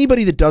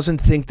anybody that doesn't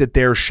think that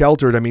they're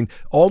sheltered, I mean,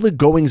 all the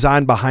goings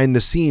on behind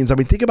the scenes, I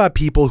mean, think about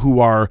people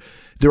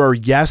there are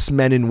yes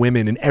men and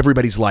women in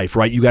everybody's life,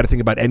 right? You got to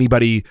think about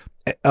anybody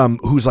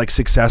who's like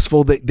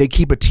successful. They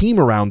keep a team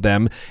around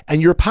them,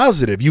 and you're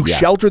positive. You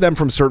shelter them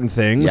from certain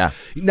things. Yeah.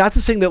 Not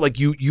to say that like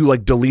you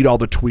like delete all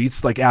the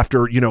tweets like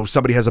after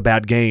somebody has a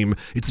bad game.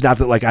 It's not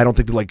that like I don't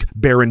think that like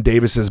Baron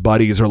Davis's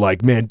buddies are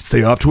like, man,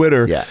 stay off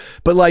Twitter. Yeah.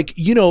 But like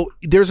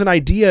there's an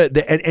idea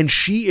that and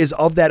she is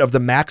of the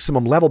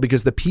maximum level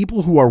because the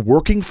people who are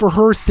working for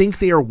her think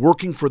they are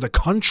working for the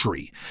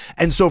country,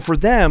 and so for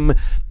them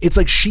it's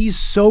like she's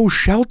so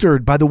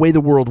sheltered by the way the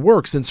world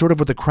works, and sort of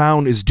what The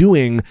Crown is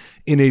doing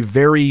in a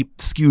very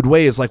skewed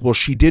way is like, well,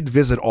 she did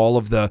visit all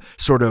of the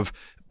sort of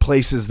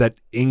places that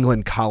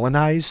England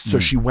colonized. So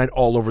she went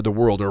all over the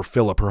world, or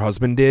Philip, her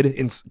husband, did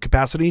in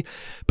capacity.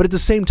 But at the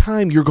same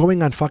time, you're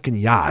going on fucking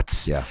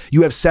yachts. Yeah.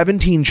 You have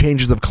 17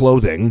 changes of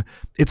clothing.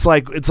 It's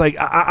like,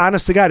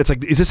 honest to God, it's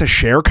like, is this a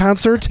Cher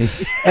concert?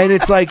 And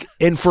it's like,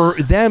 and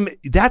for them,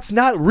 that's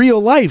not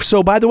real life.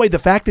 So by the way, the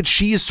fact that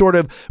she's sort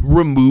of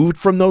removed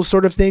from those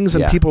sort of things,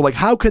 and people are like,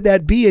 how could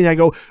that be? And I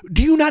go,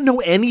 do you not know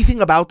anything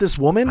about this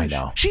woman? I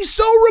know. She's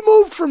so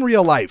removed from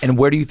real life. And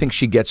where do you think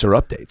she gets her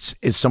updates?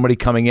 Is somebody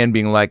coming in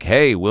being like,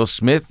 hey, Will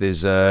Smith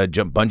is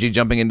bungee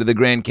jumping into the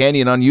Grand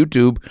Canyon on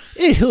YouTube?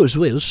 Who's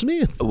Will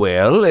Smith?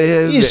 Well,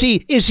 is he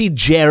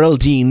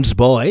Geraldine's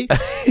boy?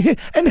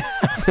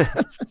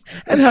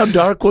 and how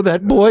dark will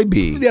that boy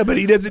be? Yeah, but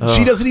he doesn't.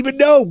 She doesn't even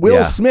know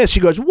Will Smith. She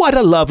goes, "What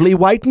a lovely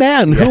white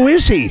man. Who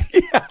is he?"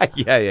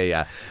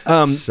 Yeah.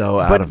 So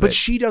out of it. But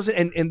she doesn't.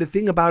 And the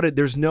thing about it,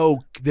 there's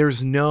no.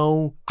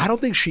 I don't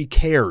think she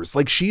cares.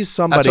 Like she's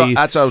somebody.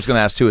 That's what I was going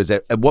to ask too. Is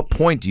at what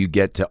point do you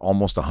get to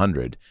almost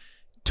 100?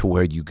 To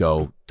where you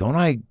go, haven't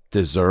I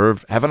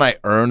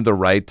earned the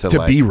right to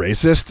like, be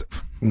racist?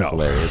 No.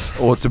 Hilarious.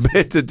 Or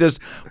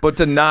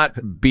to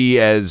not be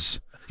as...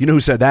 You know who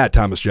said that?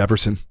 Thomas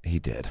Jefferson. He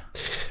did.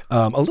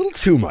 A little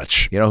too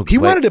much. He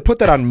wanted to put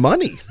that on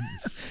money.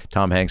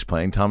 Tom Hanks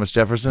playing Thomas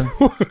Jefferson?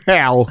 Oh,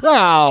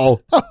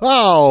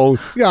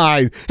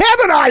 guys.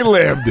 Haven't I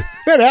lived?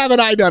 And haven't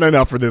I done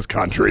enough for this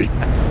country?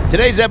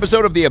 Today's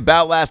episode of the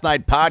About Last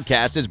Night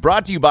podcast is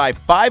brought to you by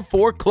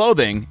 5-4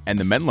 Clothing and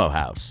the Menlo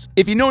House.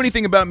 If you know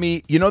anything about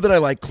me, you know that I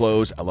like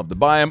clothes. I love to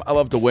buy them. I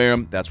love to wear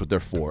them. That's what they're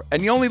for.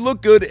 And you only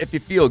look good if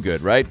you feel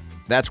good, right?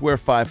 That's where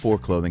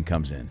 5-4 Clothing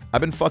comes in. I've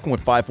been fucking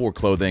with 5-4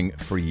 Clothing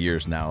for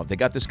years now. They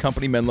got this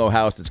company, Menlo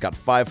House, that's got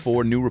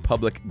 5-4, New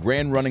Republic,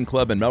 Grand Running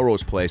Club, and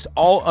Melrose Place,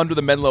 all under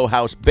the Menlo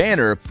House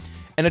banner,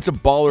 and it's a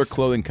baller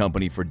clothing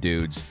company for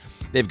dudes.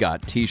 They've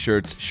got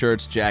t-shirts,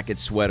 shirts,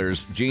 jackets,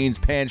 sweaters, jeans,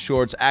 pants,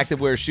 shorts,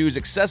 activewear, shoes,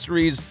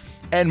 accessories,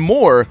 and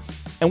more.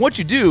 And what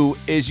you do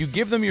is you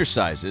give them your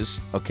sizes,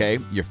 okay,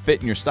 your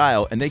fit and your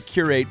style, and they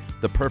curate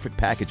the perfect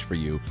package for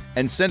you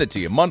and send it to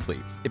you monthly.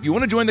 If you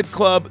want to join the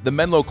club, the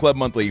Menlo Club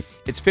Monthly,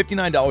 it's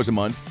 $59 a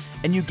month,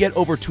 and you get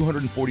over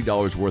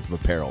 $240 worth of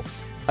apparel.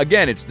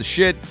 Again, it's the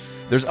shit.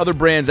 There's other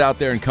brands out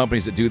there and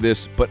companies that do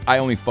this, but I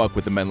only fuck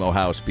with the Menlo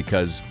House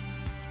because...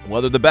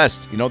 well, they're the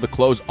best. The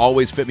clothes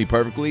always fit me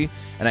perfectly,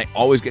 and I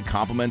always get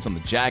compliments on the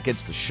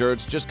jackets, the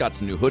shirts, just got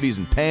some new hoodies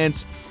and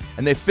pants,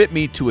 and they fit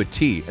me to a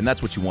T, and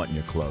that's what you want in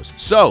your clothes.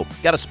 So,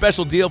 got a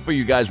special deal for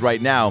you guys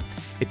right now.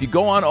 If you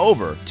go on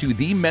over to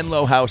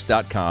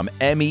themenlohouse.com,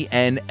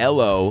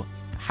 MENLO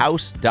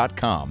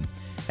house.com,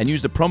 and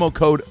use the promo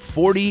code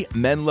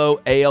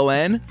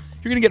 40MENLOALN,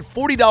 you're going to get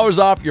 $40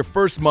 off your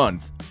first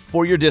month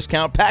for your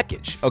discount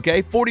package,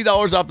 okay?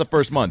 $40 off the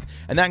first month.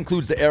 And that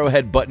includes the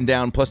Arrowhead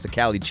button-down plus the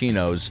Cali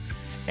chinos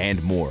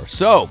and more.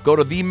 So go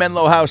to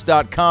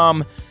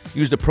themenlohouse.com,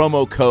 use the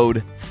promo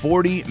code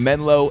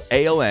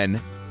 40MENLOALN,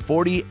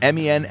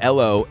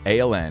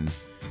 40MENLOALN,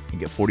 and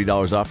get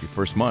 $40 off your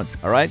first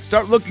month, all right?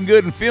 Start looking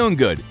good and feeling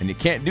good, and you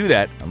can't do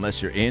that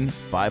unless you're in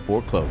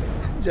 5-4 Clothing.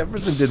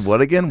 Jefferson did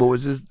what again? What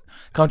was his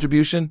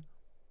contribution?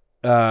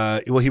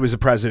 Well, he was a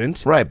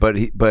president. Right,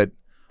 but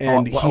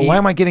And why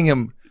am I getting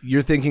him?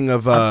 You're thinking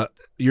of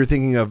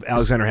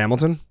Alexander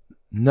Hamilton?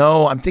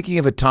 No, I'm thinking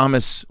of a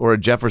Thomas or a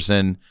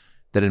Jefferson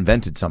that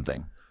invented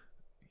something.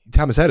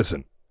 Thomas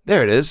Edison.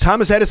 There it is.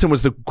 Thomas Edison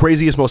was the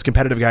craziest, most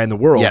competitive guy in the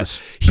world.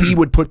 Yes. He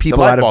would put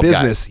people out of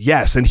business. Guy.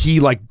 Yes. And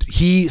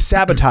he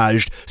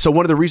sabotaged. So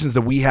one of the reasons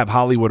that we have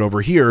Hollywood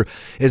over here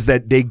is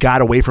that they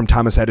got away from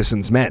Thomas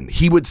Edison's men.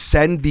 He would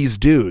send these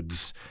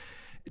dudes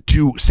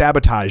to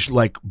sabotage,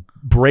 like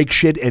break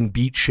shit and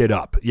beat shit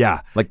up.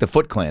 Yeah. Like the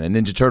Foot Clan and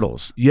Ninja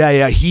Turtles.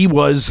 Yeah. He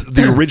was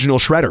the original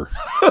shredder.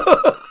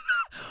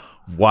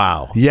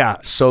 Wow. Yeah.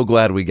 So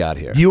glad we got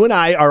here. You and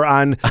I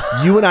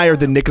are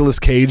the Nicolas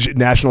Cage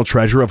national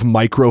treasure of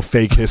micro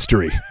fake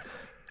history.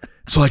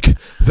 It's like,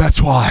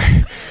 that's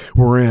why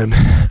we're in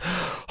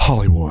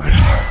Hollywood.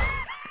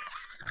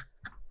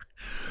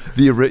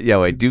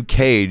 Do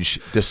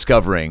Cage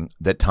discovering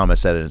that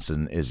Thomas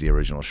Edison is the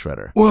original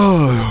shredder.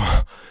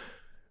 Whoa.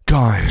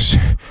 Guys,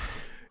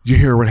 you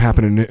hear what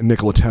happened in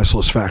Nikola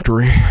Tesla's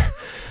factory?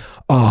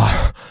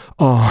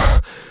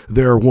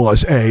 There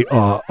was a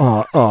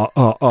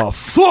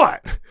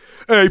foot.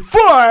 A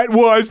foot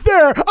was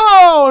there.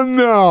 Oh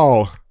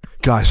no,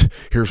 guys!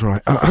 Here's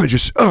what I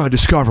just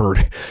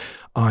discovered.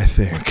 I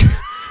think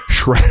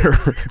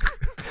Shredder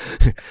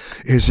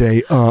is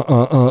a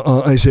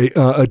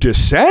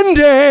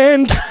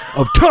descendant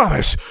of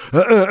Thomas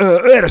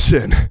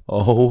Edison.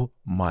 Oh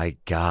my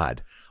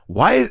God!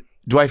 Why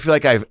do I feel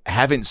like I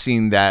haven't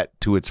seen that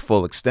to its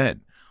full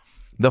extent?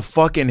 The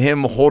fucking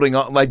him holding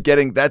on, like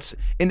getting, that's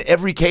in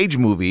every Cage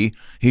movie.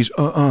 He's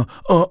I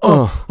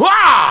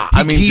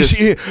mean,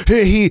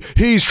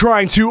 he's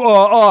trying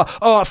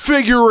to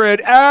figure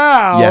it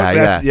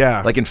out.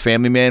 Yeah. Like in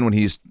Family Man when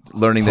he's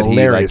learning that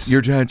Hilarious.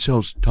 your dad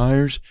sells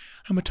tires.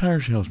 I'm a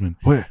tire salesman.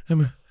 Wait,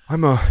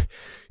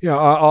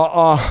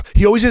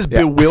 he always is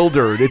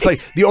bewildered. It's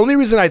like the only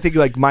reason I think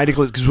like my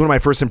Nicholas, because one of my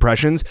first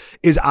impressions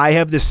is I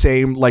have the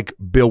same like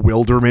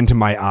bewilderment in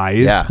my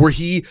eyes where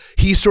he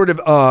sort of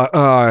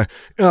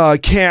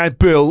can't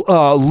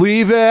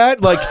believe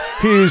it. Like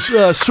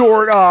he's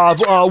sort of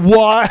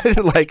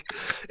what? Like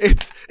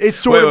it's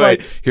sort of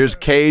like here's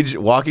Cage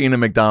walking into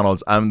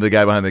McDonald's. I'm the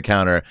guy behind the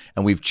counter,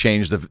 and we've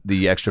changed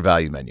the extra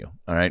value menu.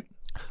 All right.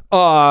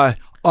 Welcome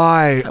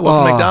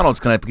to McDonald's.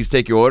 Can I please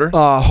take your order?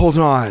 Hold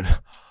on.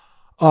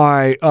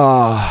 Can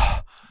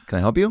I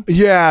help you?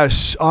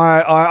 Yes,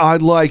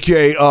 I'd like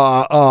a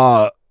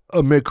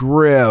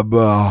McRib.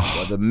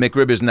 Well, the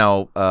McRib is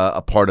now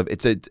a part of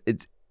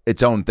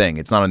its own thing.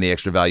 It's not on the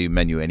extra value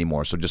menu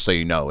anymore. So just so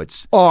you know,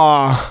 it's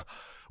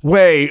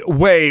wait,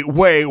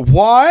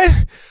 what?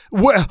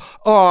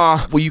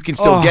 Well, you can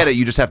still get it.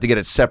 You just have to get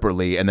it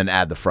separately and then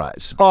add the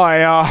fries. Hold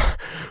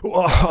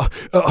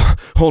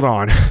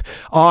on.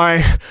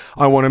 I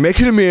want to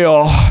make it a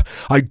meal.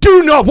 I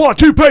do not want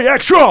to pay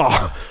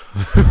extra.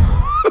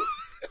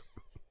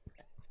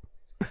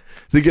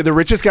 The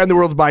richest guy in the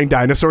world's buying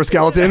dinosaur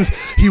skeletons.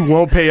 He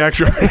won't pay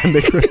extra.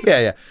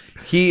 Yeah.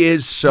 He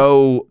is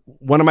so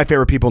one of my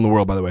favorite people in the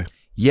world, by the way.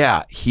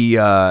 Yeah, he.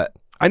 I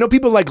know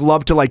people like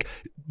love to like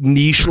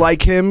niche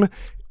like him.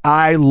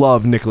 I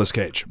love Nicolas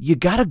Cage. You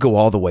got to go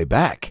all the way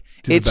back.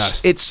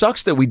 It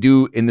sucks that we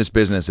do in this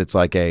business. It's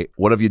like,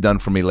 what have you done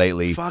for me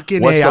lately?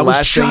 Fucking I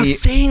was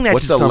just saying that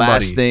to somebody. What's the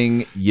last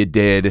thing you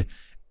did?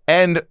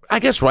 And I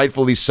guess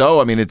rightfully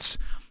so. I mean, it's.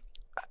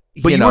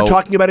 But you were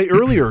talking about it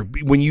earlier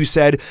when you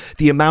said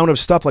the amount of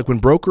stuff, like when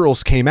Broke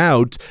Girls came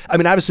out. I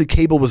mean, obviously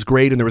cable was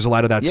great and there was a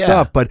lot of that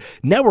stuff, but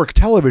network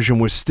television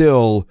was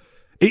still,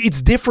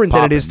 it's different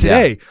than it is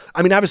today. Yeah.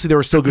 I mean, obviously there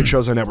are still good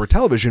shows on network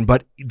television,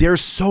 but there's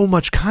so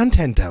much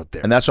content out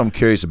there. And that's what I'm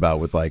curious about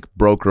with like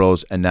Broke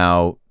Girls and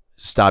now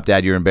Stop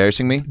Dad, You're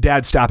Embarrassing Me.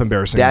 Dad, Stop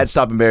Embarrassing Me. Dad,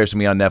 Stop Embarrassing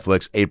Me on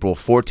Netflix, April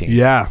 14th.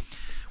 Yeah.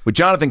 With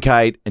Jonathan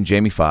Kite and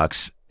Jamie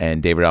Foxx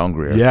and David Alan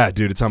Grier. Yeah,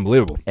 dude, it's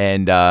unbelievable.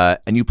 And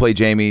you play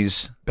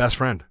Jamie's best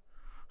friend.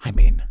 I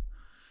mean,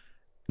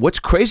 what's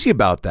crazy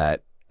about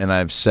that, and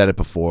I've said it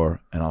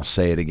before and I'll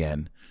say it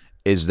again,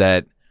 is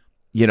that,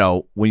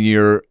 when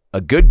you're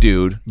a good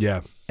dude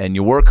and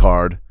you work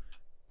hard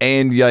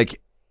and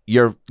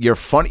you're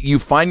funny, you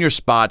find your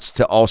spots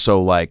to also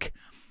like,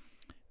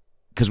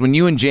 because when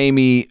you and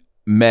Jamie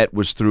met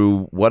was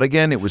through what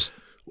again?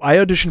 I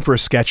auditioned for a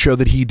sketch show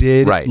that he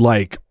did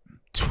like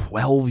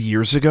 12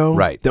 years ago.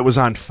 Right. That was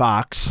on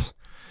Fox.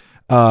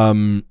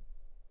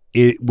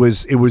 It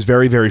was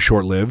very, very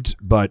short-lived,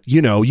 but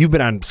you've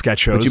been on sketch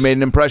shows. But you made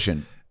an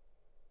impression.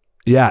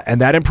 Yeah, and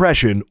that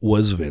impression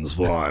was Vince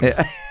Vaughn.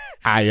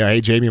 Hey,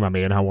 Jamie, my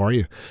man, how are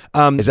you?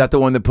 Is that the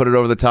one that put it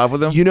over the top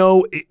with him?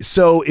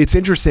 So it's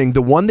interesting.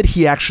 The one that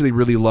he actually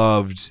really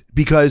loved,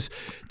 because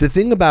the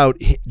thing about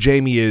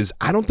Jamie is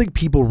I don't think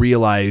people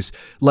realize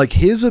like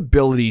his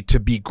ability to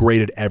be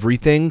great at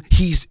everything.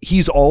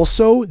 He's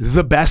also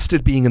the best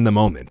at being in the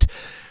moment.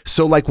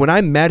 So like when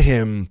I met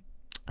him,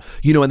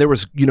 and there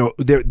was,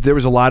 there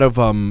was a lot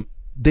of,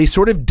 they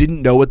sort of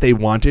didn't know what they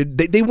wanted.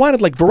 They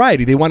wanted like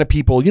variety. They wanted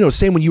people,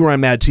 same when you were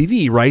on Mad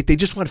TV, right? They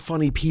just want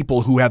funny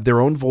people who have their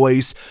own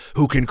voice,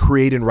 who can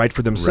create and write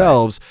for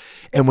themselves.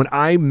 Right. And when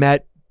I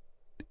met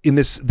in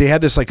this, they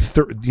had this like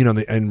third, you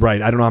know, and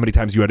right, I don't know how many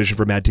times you auditioned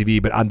for Mad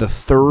TV, but on the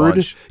third,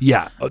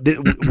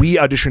 we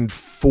auditioned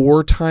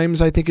 4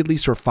 times, I think at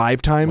least, or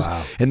 5 times.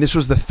 Wow. And this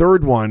was the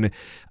third one.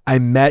 I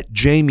met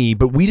Jamie,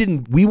 but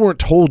we weren't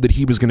told that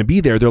he was going to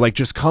be there. They're like,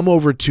 just come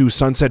over to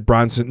Sunset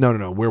Bronson. No,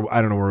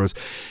 I don't know where it was.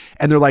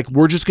 And they're like,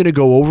 we're just going to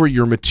go over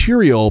your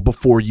material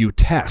before you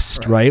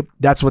test, right?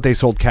 That's what they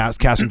sold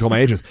casting told my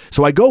agents.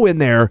 So I go in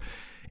there,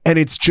 and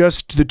it's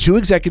just the 2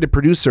 executive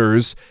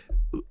producers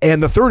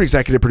and the 3rd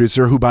executive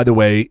producer, who, by the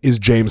way, is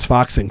James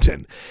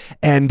Foxington.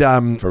 And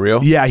for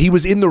real? Yeah, he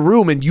was in the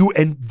room,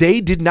 and they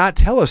did not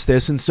tell us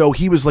this. And so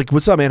he was like,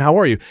 what's up, man? How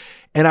are you?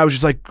 And I was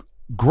just like,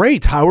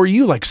 great. How are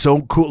you? Like,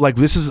 so cool. Like,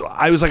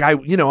 I was like,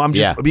 I'm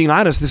just being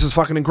honest. This is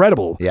fucking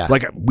incredible. Yeah.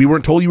 Like, we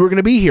weren't told you were going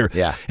to be here.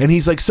 Yeah. And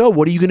he's like, so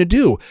what are you going to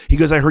do? He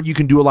goes, I heard you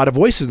can do a lot of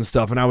voices and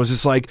stuff. And I was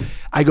just like,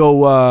 I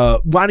go,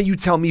 why don't you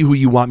tell me who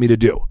you want me to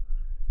do?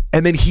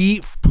 And then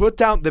he put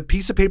down the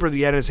piece of paper that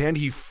he had in his hand.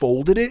 He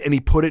folded it and he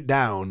put it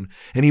down.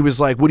 And he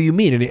was like, what do you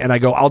mean? And I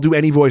go, I'll do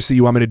any voice that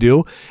you want me to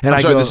do. And I'm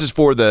sorry, this is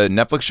for the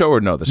Netflix show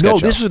or no, the sketch show? No,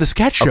 this was the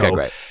sketch show. Okay,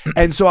 great.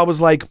 And so I was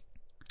like,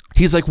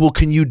 he's like, well,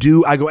 can you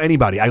do, I go,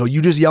 anybody. I go,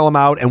 you just yell them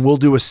out and we'll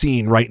do a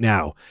scene right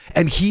now.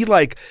 And he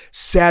like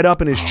sat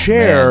up in his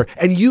chair,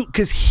 and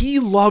because he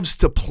loves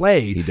to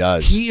play. He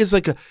does. He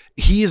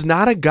is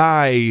not a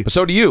guy. But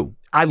so do you.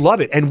 I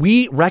love it. And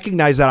we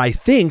recognize that, I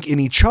think, in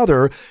each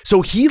other.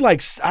 So he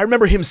I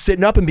remember him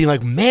sitting up and being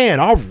like,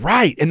 man, all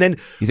right. And then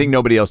you think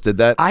nobody else did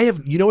that?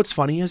 you know what's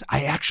funny is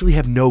I actually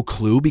have no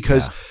clue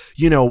because,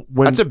 you know,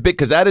 when that's a big,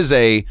 because that is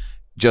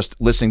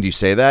just listening to you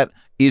say that,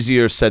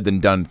 easier said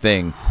than done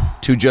thing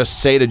to just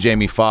say to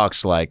Jamie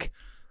Foxx, like,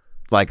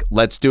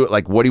 let's do it.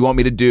 Like, what do you want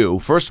me to do?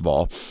 First of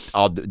all,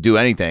 I'll do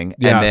anything.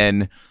 Yeah. And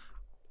then,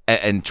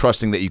 and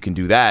trusting that you can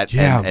do that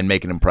and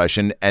make an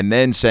impression, and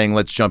then saying,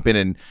 let's jump in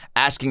and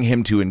asking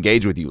him to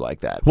engage with you like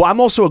that. Well, I'm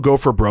also a go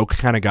for broke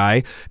kind of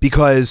guy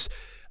because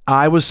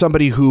I was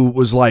somebody who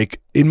was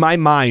like, in my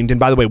mind, and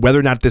by the way, whether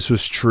or not this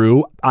was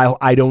true,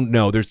 I don't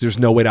know. There's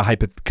no way to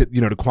to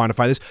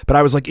quantify this. But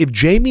I was like, if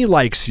Jamie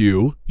likes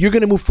you, you're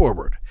going to move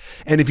forward.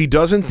 And if he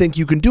doesn't think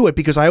you can do it,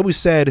 because I always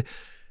said,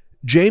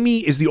 Jamie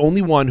is the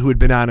only one who had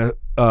been on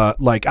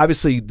like,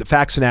 obviously the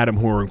Fax and Adam,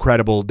 who were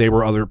incredible. They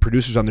were other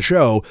producers on the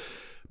show,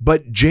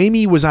 but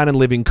Jamie was on In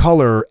Living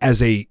Color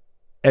as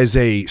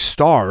a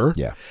star.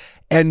 Yeah.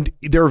 And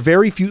there are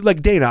very few,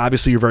 like Dana,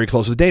 obviously you're very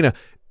close with Dana.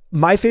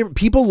 My favorite,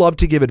 people love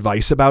to give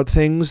advice about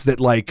things that,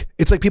 like,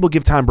 it's like people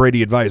give Tom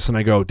Brady advice and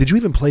I go, did you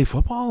even play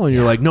football? And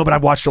you're like, no, but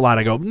I've watched a lot.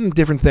 I go,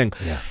 different thing.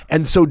 Yeah.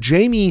 And so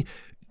Jamie,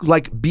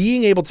 like,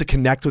 being able to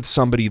connect with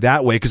somebody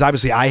that way, because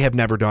obviously I have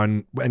never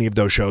done any of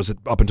those shows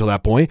up until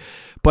that point,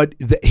 but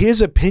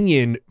his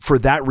opinion for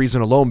that reason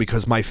alone,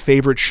 because my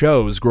favorite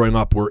shows growing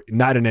up were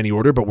not in any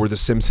order, but were The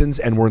Simpsons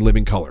and were In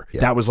Living Color.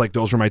 Yeah. That was like,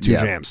 those were my 2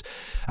 jams.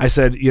 I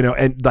said,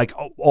 and like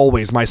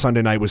always my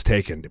Sunday night was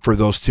taken for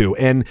those 2.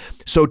 And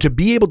so to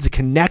be able to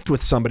connect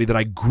with somebody that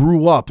I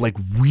grew up like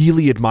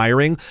really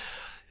admiring,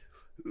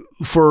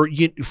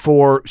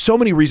 for so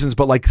many reasons,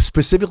 but like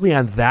specifically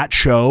on that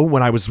show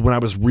when I was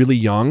really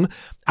young,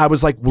 I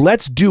was like,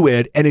 let's do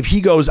it. And if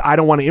he goes, I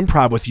don't want to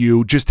improv with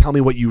you, just tell me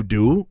what you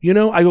do,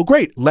 I go,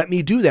 great, let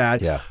me do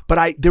that. Yeah.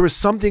 But there was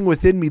something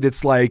within me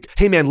that's like,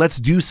 hey man, let's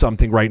do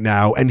something right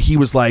now. And he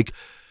was like,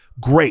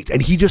 great.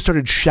 And he just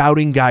started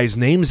shouting guys'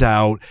 names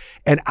out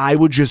and I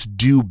would just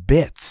do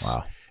bits.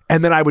 Wow.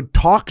 And then I would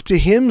talk to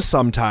him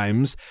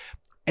sometimes.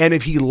 And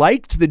if he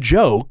liked the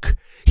joke,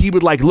 he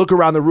would like look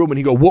around the room and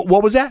he'd go,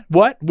 what was that?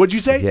 What'd you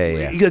say?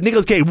 Yeah. He goes,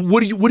 Nicolas Cage,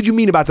 what did you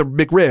mean about the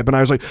McRib? And I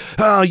was like,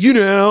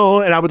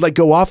 and I would like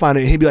go off on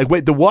it. And he'd be like,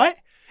 wait, the what?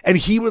 And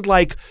he would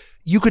like,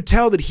 you could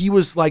tell that he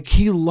was like,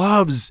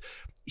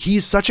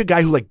 he's such a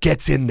guy who like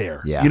gets in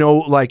there,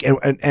 like,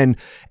 and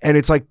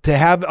it's like to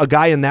have a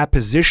guy in that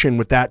position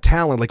with that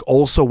talent, like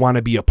also want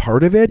to be a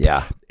part of it.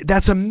 Yeah.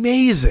 That's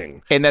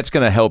amazing. And that's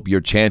going to help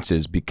your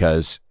chances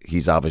because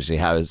he's obviously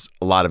has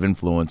a lot of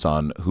influence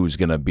on who's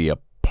going to be a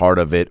part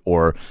of it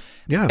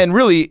and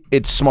really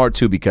it's smart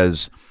too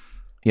because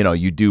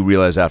you do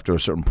realize after a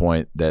certain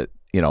point that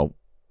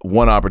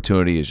one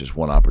opportunity is just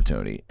one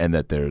opportunity and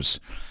that there's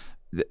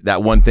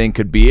that one thing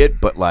could be it,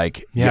 but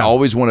like you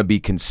always want to be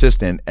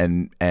consistent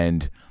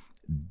and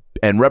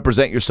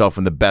represent yourself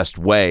in the best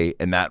way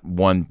in that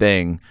one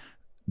thing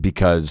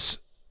because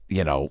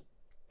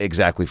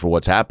exactly for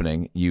what's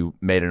happening, you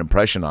made an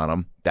impression on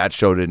him. That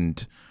show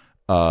didn't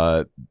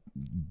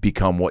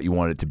become what you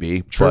wanted it to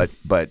be. Sure.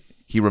 But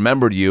he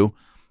remembered you.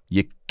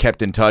 You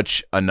kept in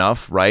touch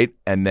enough, right?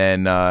 And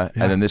then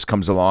this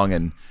comes along,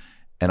 and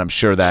I'm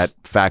sure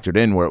that factored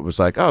in where it was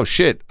like, oh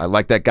shit, I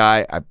like that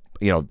guy.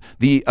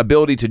 The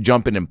ability to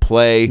jump in and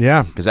play,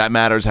 because that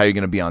matters how you're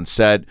going to be on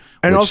set.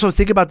 And also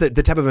think about the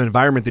type of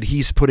environment that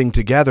he's putting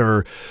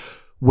together,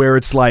 where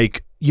it's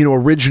like,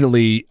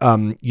 originally,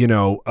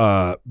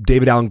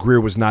 David Alan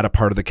Grier was not a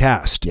part of the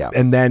cast,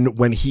 and then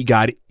when he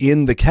got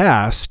in the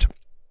cast,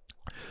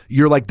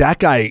 you're like, that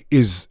guy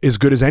is as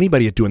good as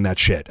anybody at doing that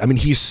shit. I mean,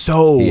 he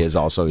is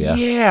also,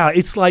 yeah.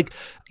 It's like,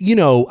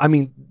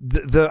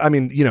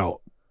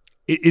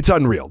 it's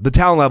unreal. The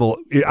talent level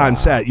on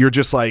set, you're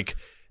just like,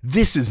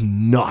 this is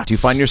nuts. Do you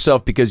find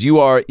yourself, because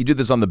you do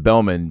this on the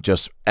Bellman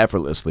just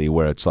effortlessly,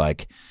 where it's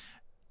like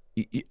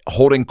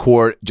holding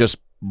court, just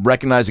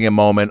recognizing a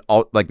moment.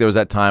 Like there was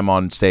that time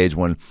on stage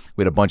when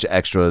we had a bunch of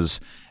extras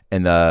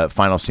in the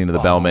final scene of the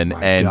Bellman,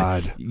 and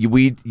God.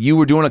 you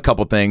were doing a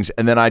couple things,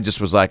 and then I just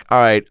was like, all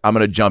right, I'm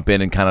gonna jump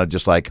in and kind of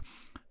just like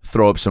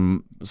throw up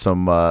some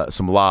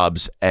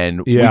lobs,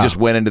 and we just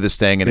went into this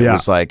thing, and it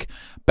was like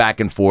back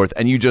and forth,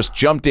 and you just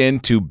jumped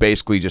into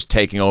basically just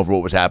taking over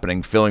what was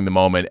happening, filling the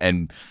moment,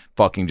 and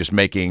fucking just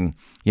making,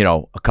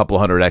 a couple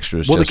hundred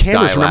extras. Well, just the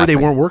cameras, die remember, laughing.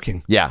 they weren't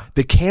working. Yeah.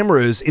 The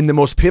cameras in the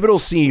most pivotal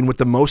scene with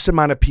the most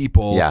amount of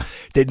people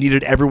that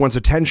needed everyone's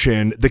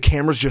attention, the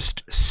cameras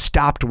just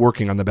stopped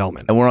working on the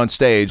Bellman. And we're on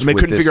stage. And they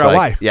with couldn't this, figure out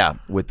like, why. Yeah,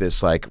 with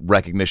this like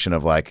recognition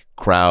of like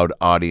crowd,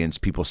 audience,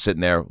 people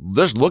sitting there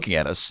just looking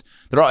at us.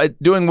 They're all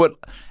doing what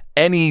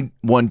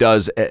anyone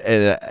does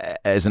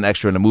as an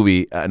extra in a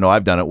movie. I know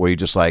I've done it, where you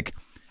just like,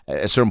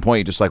 at a certain point,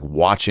 you're just like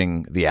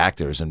watching the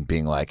actors and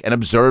being like, and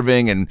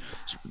observing and,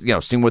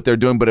 seeing what they're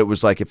doing. But it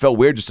was like, it felt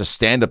weird just to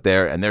stand up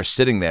there and they're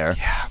sitting there.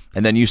 Yeah.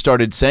 And then you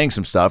started saying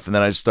some stuff, and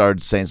then I just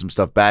started saying some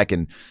stuff back.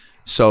 And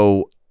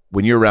so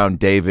when you're around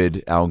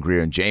David, Alan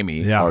Greer, and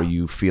Jamie, are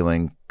you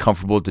feeling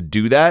comfortable to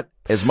do that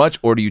as much?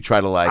 Or do you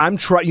try to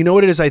like, you know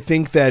what it is? I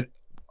think that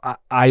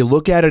I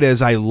look at it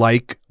as I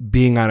like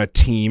being on a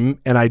team,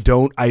 and I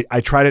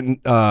try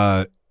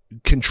to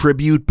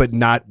contribute, but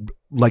not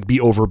like be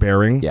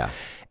overbearing. Yeah.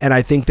 And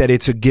I think that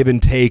it's a give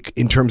and take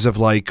in terms of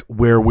like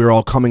where we're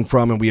all coming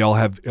from, and we all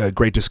have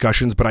great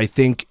discussions. But I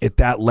think at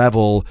that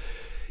level,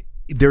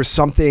 there's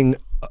something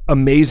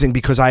amazing,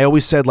 because I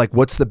always said, like,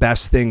 what's the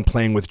best thing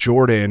playing with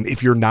Jordan?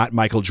 If you're not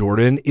Michael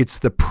Jordan, it's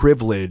the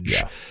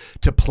privilege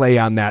to play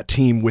on that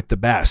team with the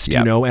best,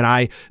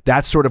 and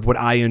that's sort of what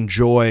I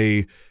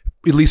enjoy,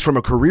 at least from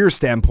a career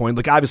standpoint.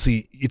 Like,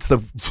 obviously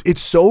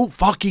it's so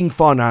fucking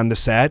fun on the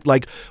set.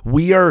 Like,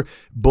 we are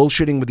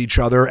bullshitting with each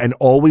other, and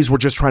always we're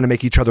just trying to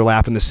make each other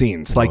laugh in the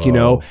scenes. Like,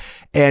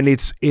 and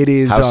it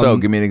is. How so?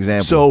 Give me an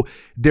example. So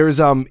there's,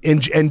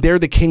 and they're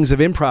the kings of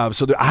improv.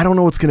 So I don't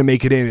know what's going to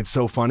make it in. It's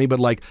so funny. But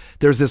like,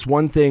 there's this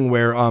one thing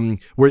where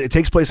it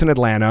takes place in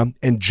Atlanta,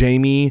 and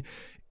Jamie,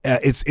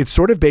 it's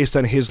sort of based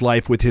on his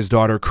life with his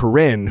daughter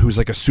Corinne, who's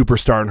like a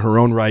superstar in her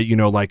own right.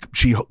 Like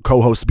she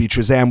co-hosts Beat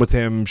Shazam with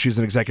him. She's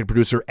an executive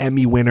producer,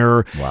 Emmy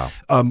winner,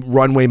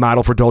 runway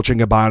model for Dolce &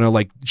 Gabbana.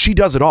 Like, she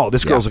does it all.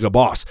 This girl's like a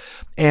boss.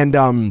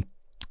 And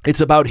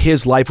it's about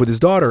his life with his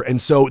daughter. And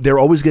so they're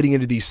always getting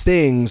into these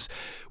things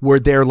where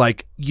they're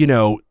like,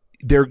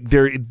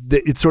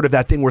 it's sort of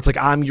that thing where it's like,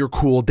 I'm your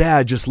cool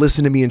dad, just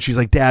listen to me. And she's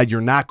like, Dad,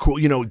 you're not cool.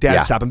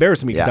 Dad, stop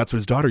embarrassing me, because that's what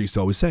his daughter used to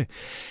always say.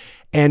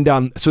 And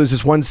so there's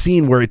this one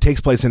scene where it takes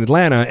place in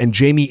Atlanta, and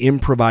Jamie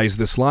improvised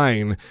this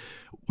line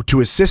to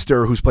his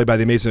sister, who's played by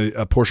the amazing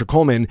Portia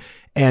Coleman,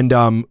 and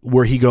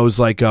where he goes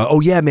like, oh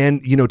yeah, man,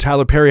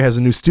 Tyler Perry has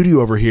a new studio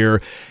over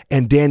here,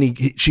 and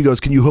Danny, she goes,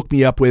 can you hook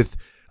me up with,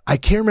 I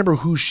can't remember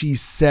who she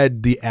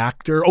said, the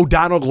actor. Oh,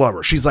 Donald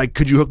Glover. She's like,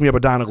 could you hook me up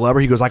with Donald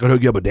Glover? He goes, I could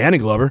hook you up with Danny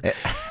Glover.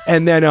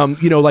 And then, and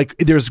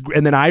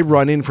then I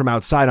run in from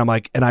outside. I'm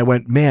like, and I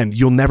went, man,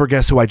 you'll never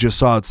guess who I just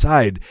saw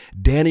outside.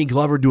 Danny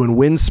Glover doing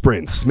wind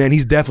sprints. Man,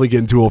 he's definitely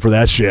getting too old for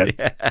that shit.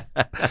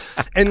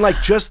 And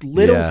like, just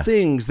little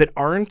things that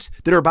are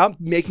about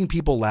making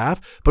people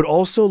laugh, but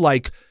also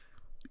like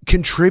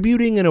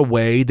contributing in a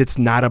way that's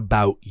not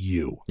about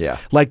you. Yeah.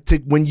 Like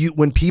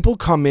when people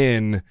come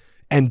in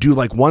and do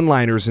like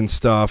one-liners and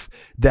stuff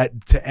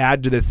that to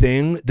add to the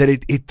thing, that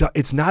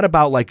it's not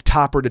about like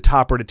topper to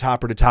topper to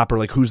topper to topper,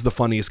 like who's the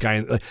funniest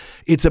guy.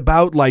 It's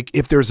about like,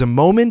 if there's a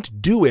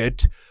moment, do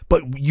it,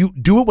 but you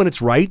do it when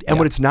it's right, and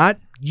when it's not,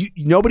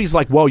 nobody's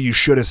like, well, you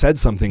should have said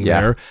something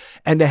there.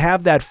 And to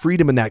have that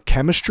freedom and that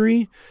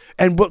chemistry,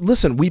 but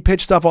listen, we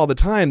pitch stuff all the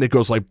time that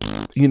goes like,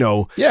 but you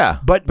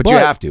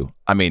have to.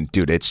 I mean,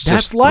 dude, it's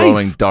just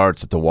throwing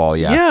darts at the wall.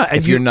 Yeah.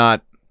 If you're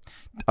not.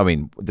 I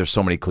mean, there's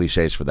so many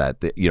cliches for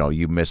that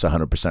you miss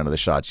 100% of the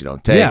shots you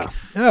don't take. Yeah.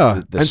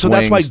 The and so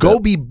that's why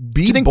be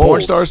do you think bold.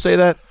 porn stars say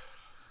that?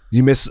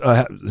 You miss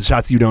the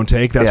shots you don't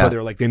take. That's why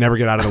they're like, they never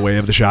get out of the way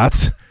of the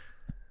shots.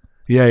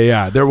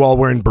 Yeah. They're all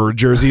wearing bird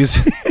jerseys.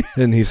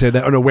 And he said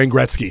that. Oh no, Wayne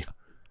Gretzky.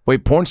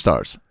 Wait, porn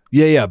stars?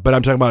 Yeah. But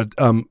I'm talking about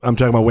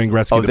Wayne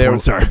Gretzky, the porn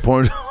star.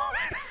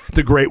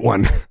 The great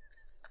one.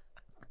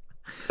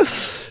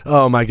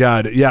 Oh my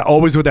God. Yeah.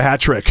 Always with a hat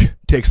trick.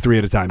 Takes 3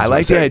 at a time. I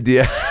like the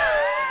idea.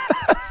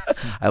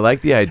 I like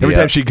the idea. Every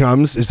time she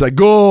comes, it's like,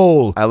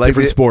 goal. I like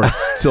different sport.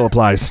 Still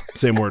applies.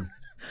 Same word.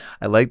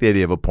 I like the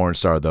idea of a porn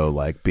star, though,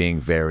 like being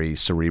very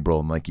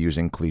cerebral and like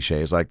using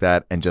cliches like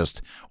that, and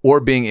or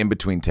being in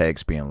between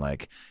takes, being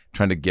like,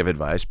 trying to give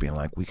advice, being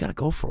like, we got to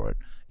go for it.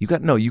 You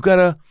got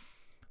to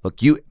look,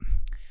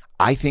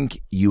 I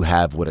think you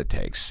have what it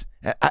takes.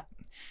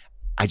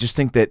 I just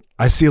think that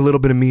I see a little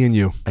bit of me in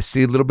you. As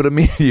you're about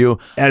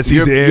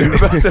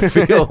to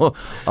feel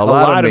a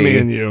lot of me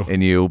in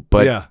you.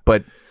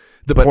 But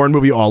the porn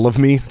movie All of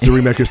Me, it's a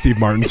remake of Steve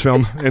Martin's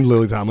film, and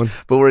Lily Tomlin.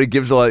 But where he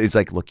gives a lot, it's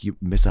like, look, you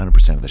miss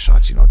 100% of the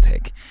shots you don't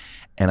take.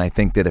 And I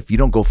think that if you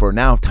don't go for it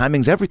now,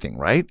 timing's everything,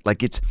 right?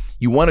 Like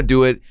you want to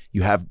do it.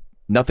 You have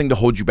nothing to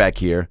hold you back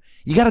here.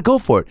 You got to go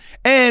for it.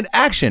 And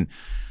action.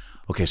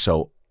 Okay,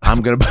 so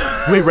I'm going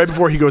to... Wait, right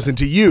before he goes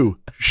into you,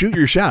 shoot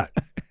your shot.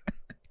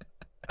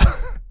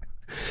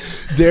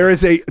 There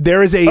is a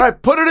All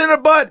right, put it in a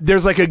butt.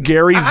 There's like a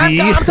Gary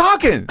V. I'm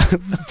talking.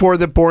 For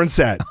the porn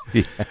set.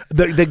 Yeah.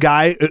 The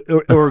guy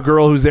or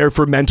girl who's there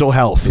for mental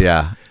health.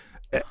 Yeah.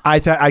 I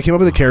came up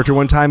with a character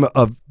one time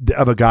of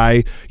a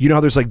guy. You know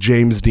how there's like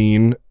James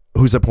Dean,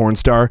 who's a porn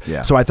star.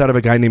 Yeah. So I thought of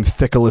a guy named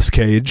Nicolas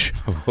Cage,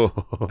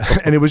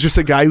 and it was just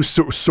a guy who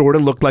sort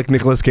of looked like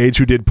Nicolas Cage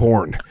who did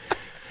porn,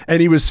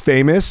 and he was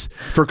famous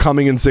for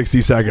coming in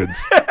 60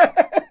 seconds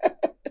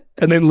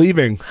and then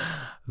leaving.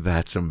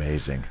 That's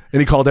amazing. And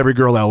he called every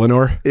girl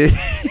Eleanor.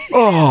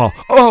 Oh.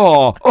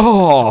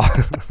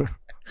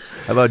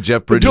 How about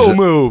Jeff Bridges? Don't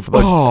move.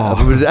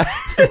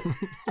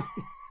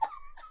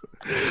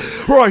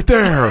 Right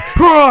there.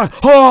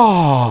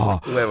 Oh.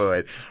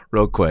 Wait.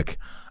 Real quick.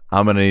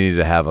 I'm going to need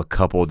to have a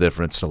couple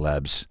different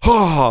celebs.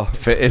 Oh.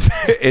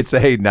 It's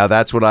now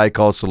that's what I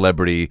call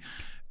celebrity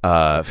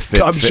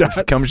cum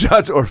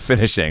shots or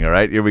finishing. All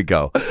right, here we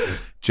go.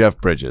 Jeff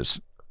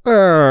Bridges.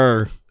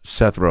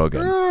 Seth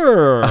Rogen.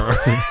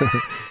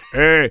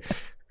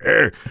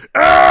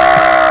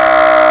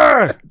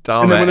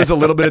 Tom And then when there's a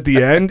little bit at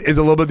the end, he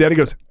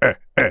goes,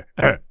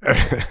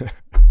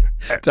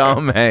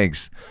 Tom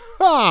Hanks.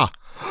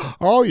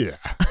 Oh yeah.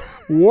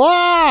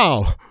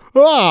 Wow.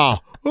 Oh.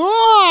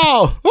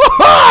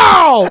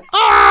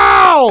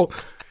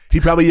 He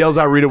probably yells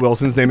out Rita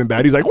Wilson's name in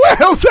bed. He's like,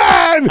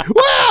 Wilson!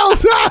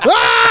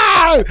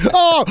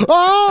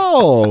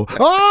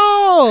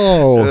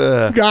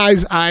 Oh.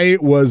 Guys, I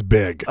was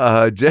big.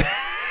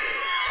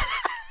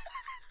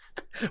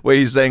 Wait,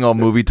 he's saying all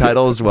movie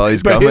titles while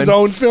he's But coming? his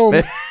own film.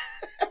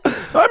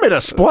 I made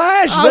a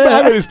splash I'm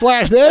having a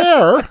splash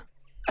there.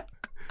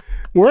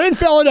 We're in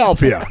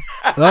Philadelphia.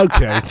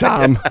 Okay,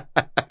 Tom.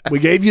 We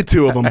gave you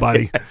two of them,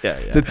 buddy. Yeah.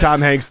 The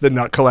Tom Hanks, the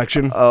Nut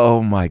Collection.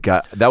 Oh, my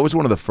God. That was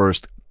one of the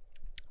first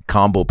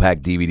combo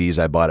pack DVDs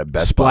I bought at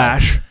Best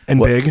Splash Buy. and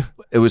Big.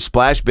 It was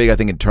Splash, Big, I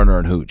think, and Turner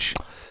and Hooch.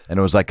 And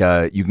it was like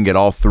you can get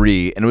all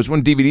three. And it was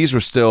when DVDs were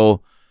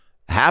still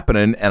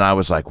happening. And I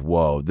was like,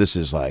 whoa, this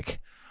is like,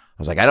 I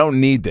was like, I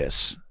don't need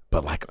this.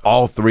 But like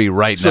all three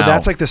now. So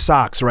that's like the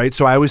socks, right?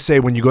 So I always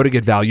say when you go to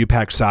get value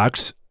pack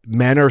socks,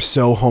 men are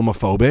so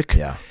homophobic.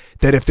 Yeah.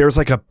 That if there's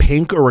like a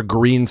pink or a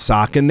green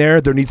sock in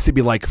there needs to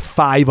be like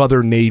 5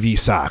 other navy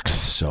socks.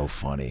 So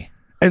funny.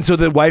 And so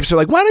the wives are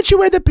like, why don't you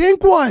wear the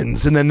pink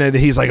ones? And then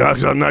he's like, oh,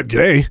 'cause I'm not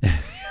gay.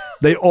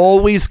 They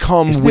always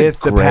come with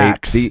the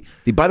packs.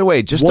 By the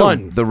way, just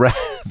One.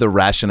 the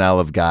rationale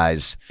of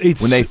guys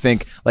It's- when they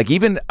think, like,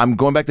 even I'm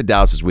going back to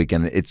Dallas this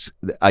weekend. It's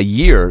a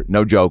year,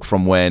 no joke,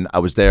 from when I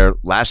was there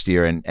last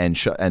year and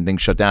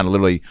things shut down.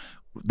 Literally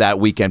that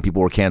weekend,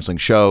 people were canceling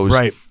shows.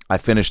 Right. I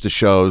finished the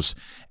shows.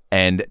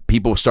 And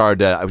people started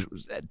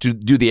to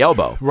do the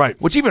elbow. Right.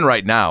 Which even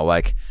right now,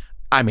 like,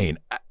 I mean,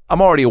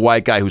 I'm already a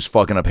white guy who's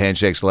fucking up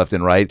handshakes left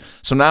and right.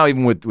 So now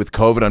even with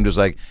COVID, I'm just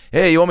like,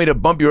 hey, you want me to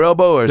bump your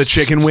elbow or The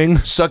chicken wing?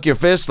 suck your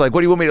fist? Like,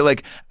 what do you want me to,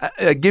 like,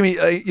 give me,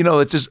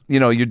 it's just,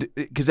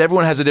 because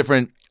everyone has a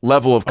different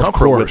level of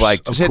comfort with,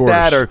 like, just hit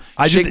that or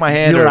shake my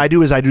hand. You know what I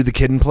do is I do the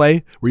kid and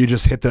play where you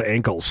just hit the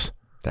ankles.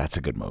 That's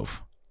a good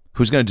move.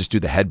 Who's going to just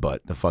do the headbutt?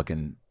 The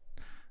fucking,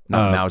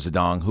 not Mao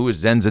Zedong. Who is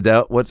Zen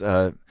Zedel? What's,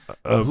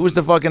 who's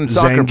the fucking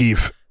soccer?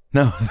 Zangief.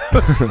 No.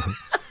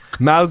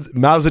 Mao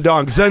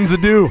Zedong.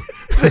 Zenzadu.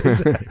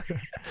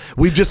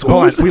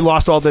 We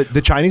lost all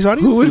the Chinese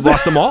audience? We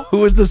lost them all? Who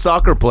was the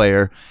soccer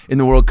player in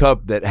the World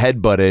Cup that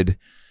headbutted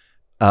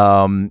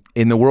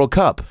in the World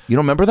Cup? You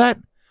don't remember that?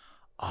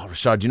 Oh,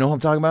 Rashad, do you know who I'm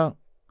talking about?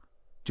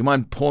 Do you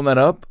mind pulling that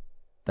up?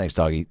 Thanks,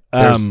 doggy.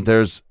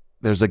 There's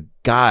a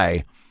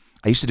guy.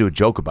 I used to do a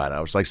joke about it.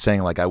 I was like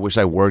saying, like, I wish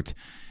I worked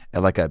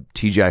at like a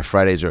TGI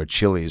Fridays or a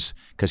Chili's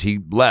because he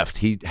left.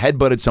 He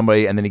headbutted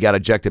somebody and then he got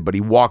ejected, but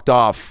he walked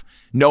off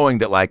knowing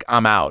that, like,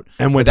 I'm out.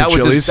 And went that to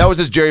was Chili's? that was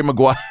his Jerry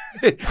Maguire.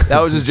 That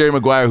was his Jerry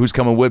Maguire who's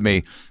coming with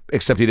me,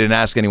 except he didn't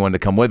ask anyone to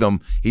come with him.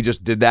 He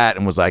just did that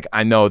and was like,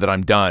 I know that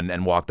I'm done,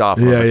 and walked off.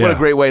 And I was like, what a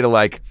great way to,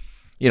 like,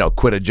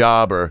 quit a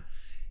job. Or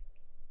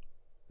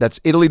that's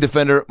Italy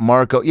defender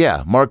Marco.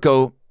 Yeah,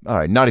 Marco. All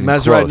right, not even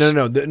Maserati. close.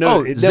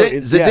 No.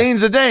 Zidane.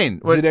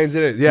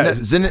 Zidane. Yeah.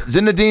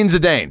 Zinedine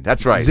Zidane.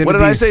 That's right. Zinedine. What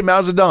did I say?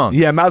 Mao Zedong.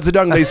 Yeah, Mao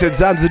Zedong. They said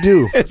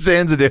Zanzadu.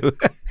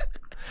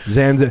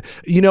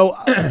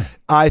 Zanzadu.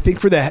 I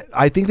think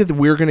that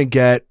we're going to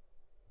get.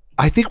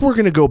 I think we're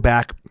going to go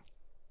back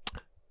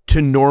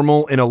to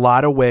normal in a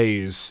lot of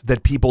ways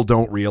that people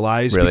don't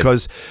realize. Really?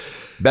 Because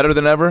better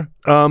than ever.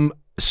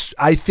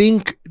 I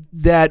think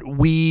that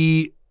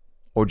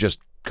or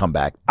just come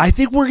back. I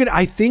think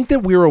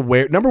that we're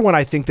aware. Number one,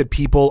 I think that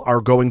people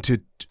are going to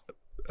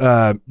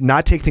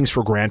not take things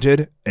for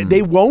granted.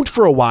 They won't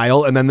for a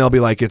while, and then they'll be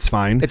like, "It's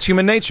fine." It's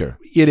human nature.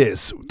 It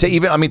is.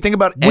 Think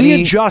about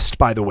We adjust.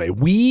 By the way,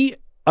 we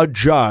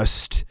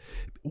adjust,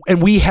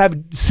 and we have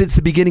since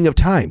the beginning of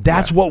time.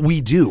 That's what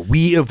we do.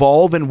 We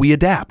evolve and we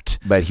adapt.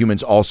 But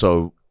humans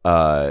also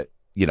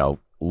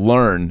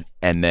learn,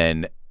 and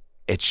then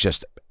it's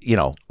just,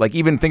 like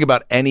even think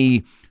about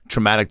any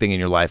traumatic thing in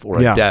your life or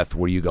a death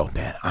where you go,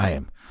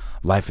 man,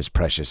 life is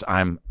precious.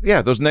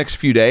 Those next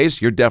few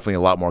days, you're definitely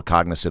a lot more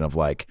cognizant of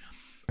like,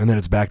 and then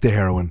it's back to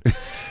heroin.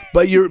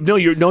 But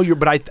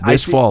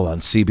this fall on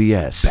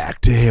CBS.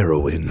 Back to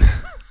heroin.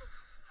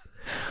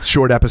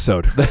 Short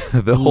episode.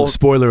 The whole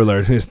spoiler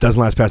alert. It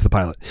doesn't last past the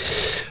pilot.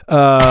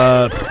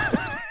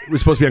 It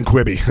was supposed to be on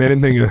Quibi. They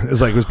didn't think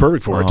it was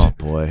perfect for it. Oh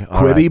boy,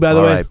 Quibi, by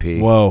the way.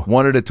 R.I.P. Whoa,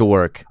 wanted it to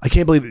work. I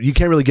can't believe you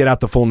can't really get out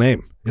the full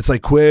name. It's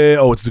like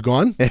it's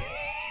gone. I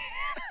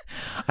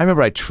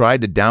remember I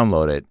tried to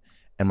download it,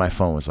 and my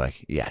phone was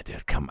like, "Yeah,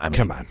 dude, come on.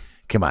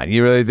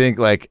 You really think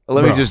like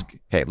let's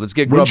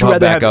get Grubhub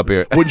back up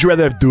here? Wouldn't you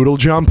rather have Doodle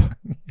Jump?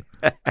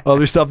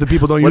 Other stuff that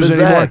people don't use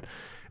anymore.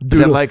 Is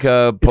that like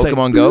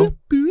Pokemon Go?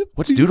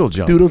 What's Doodle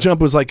Jump? Doodle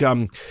Jump was like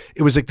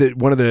it was like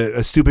one of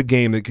a stupid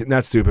game that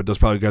not stupid. Those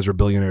probably guys are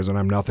billionaires and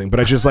I'm nothing. But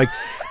I just like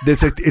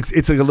this.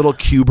 It's like a little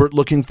Q*bert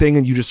looking thing,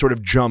 and you just sort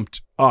of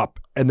jumped up.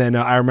 And then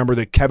I remember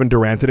that Kevin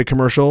Durant did a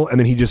commercial, and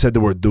then he just said the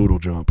word Doodle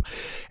Jump,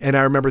 and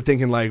I remember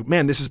thinking like,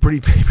 man, this is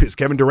pretty famous.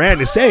 Kevin Durant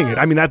is saying it.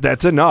 I mean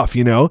that's enough,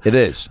 It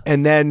is.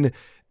 And then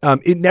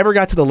it never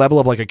got to the level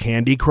of like a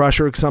Candy Crush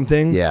or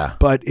something. Yeah.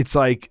 But it's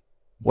like.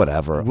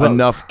 Whatever.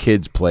 Enough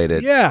kids played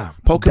it. Yeah.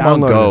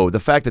 Pokemon Go, the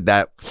fact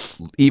that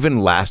even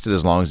lasted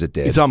as long as it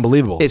did. It's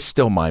unbelievable. It's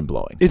still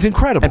mind-blowing. It's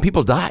incredible. And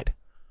people died.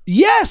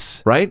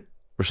 Yes. Right?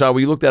 Rashad,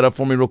 will you look that up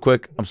for me real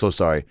quick? I'm so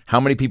sorry. How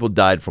many people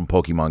died from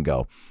Pokemon Go?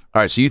 All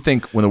right, so you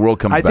think when the world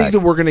comes back. I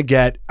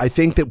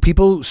think that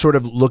people sort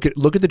of look at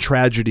the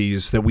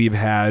tragedies that we've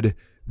had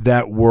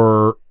that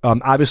were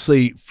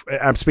obviously,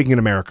 I'm speaking in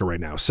America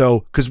right now. So,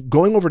 because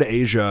going over to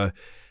Asia,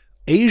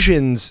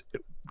 Asians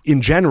in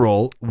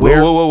general,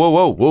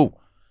 whoa.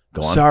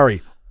 Go on.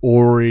 Sorry,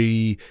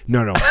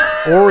 no,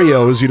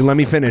 Oreos. You didn't let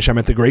me finish. I'm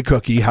at the Great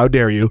Cookie. How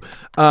dare you?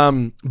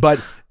 But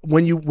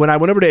when I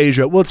went over to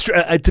Asia, well, it's,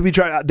 to be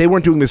try, they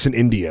weren't doing this in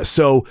India.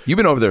 So you've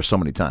been over there so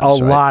many times,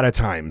 a lot of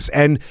times,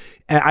 and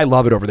I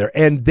love it over there.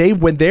 And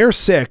when they're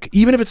sick,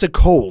 even if it's a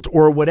cold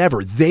or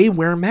whatever, they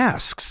wear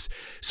masks.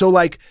 So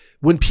like.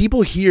 When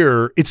people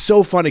hear, it's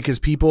so funny because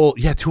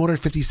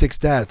 256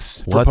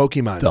 deaths for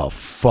Pokemon. The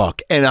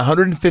fuck? And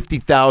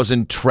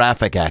 150,000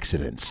 traffic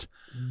accidents.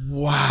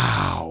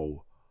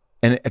 Wow.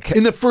 And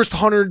in the first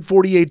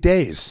 148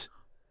 days.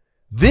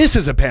 This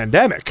is a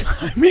pandemic.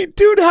 I mean,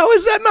 dude, how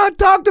is that not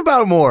talked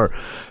about more?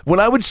 When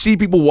I would see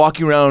people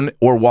walking around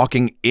or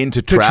walking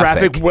into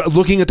traffic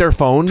looking at their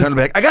phone. Trying to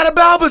be like, I got a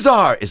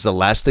Balbazar. Is the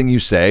last thing you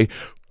say.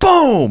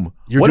 Boom.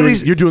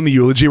 You're doing the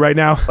eulogy right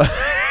now.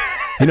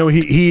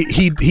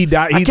 He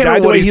died. He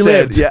died the way he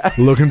lived. Yeah.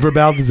 Looking for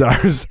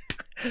Balthazars.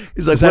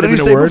 He's like, what did he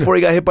say before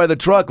he got hit by the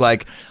truck?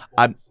 Like,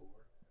 I'm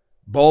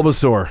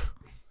Bulbasaur.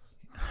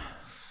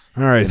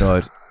 All right. You know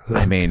what?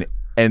 I mean,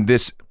 and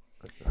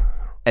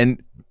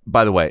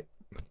by the way,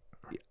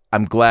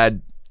 I'm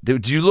glad.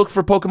 Did you look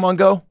for Pokemon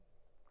Go?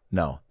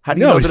 No. How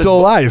do you know he's still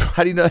alive.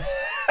 How do you know?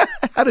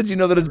 How did you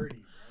know that it's? 30,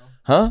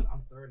 huh?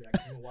 I'm 30. I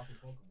can't walk in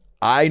Pokemon.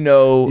 I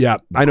know. Yeah,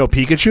 I know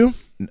Pikachu.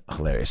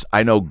 Hilarious.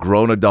 I know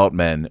grown adult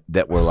men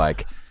that were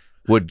like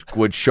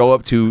would show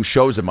up to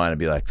shows of mine and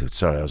be like, dude,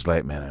 sorry, I was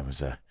late, man. I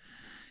was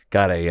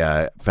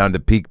found a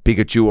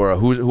Pikachu or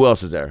who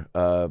else is there?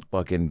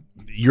 Fucking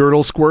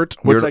Yordle Squirt.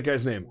 What's that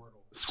guy's name?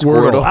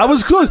 Squirtle. I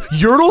was close.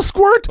 Yordle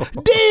Squirt?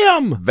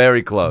 Damn.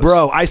 Very close.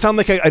 Bro, I sound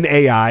like an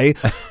AI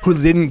who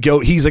didn't go.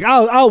 He's like,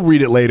 I'll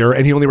read it later.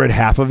 And he only read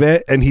half of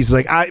it. And he's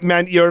like, I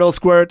meant Yordle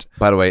Squirt.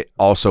 By the way,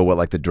 also what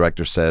like the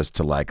director says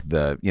to like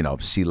the,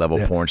 C-level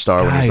porn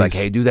star when he's like,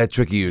 hey, do that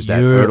trick you use,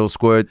 that Yordle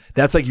Squirt.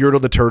 That's like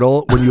Yertle the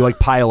Turtle when you like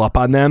pile up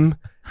on them.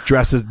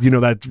 Dressed as,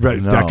 that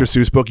Dr.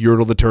 Seuss book,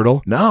 Yertle the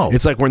Turtle? No.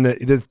 It's like when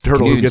the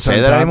turtle Can you gets say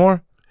on that top.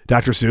 Anymore?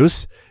 Dr.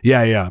 Seuss?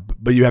 Yeah.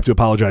 But you have to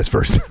apologize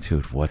first.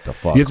 Dude, what the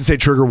fuck? You have to say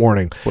trigger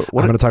warning. I'm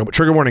going to talk about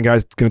trigger warning,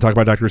 guys. Going to talk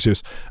about Dr.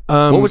 Seuss.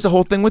 What was the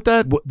whole thing with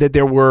that? That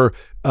there were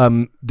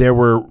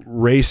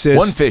racist.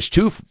 One fish,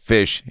 two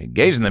fish,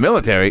 engaged in the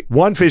military.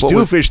 One fish,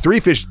 two fish,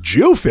 three fish,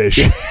 Jew-fish.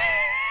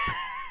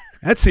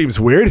 That seems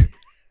weird.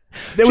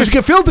 There was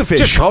gefilte fish.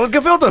 Just call it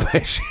gefilte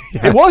fish.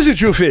 It was a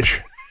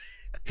Jew-fish.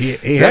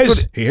 He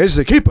has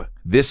the keeper.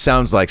 This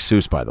sounds like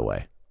Seuss, by the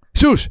way.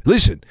 Seuss,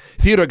 listen.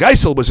 Theodor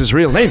Geisel was his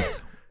real name.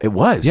 It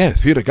was? Yeah,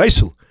 Theodor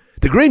Geisel.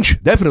 The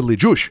Grinch, definitely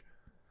Jewish.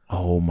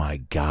 Oh, my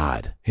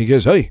God. He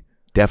goes, hey.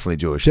 Definitely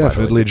Jewish.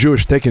 Definitely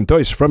Jewish, taking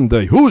toys from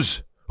the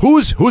whose?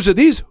 Whose are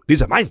these?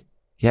 These are mine.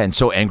 Yeah, and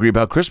so angry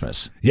about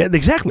Christmas. Yeah,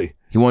 exactly.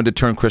 He wanted to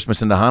turn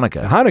Christmas into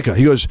Hanukkah.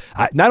 He goes,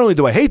 not only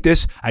do I hate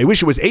this, I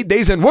wish it was 8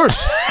 days and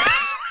worse.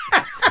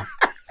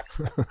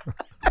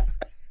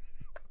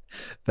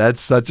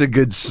 That's such a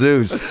good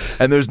Seuss.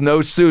 And there's no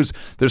Seuss.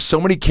 There's so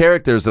many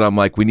characters that I'm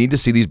like, we need to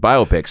see these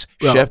biopics.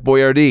 Oh. Chef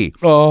Boyardee.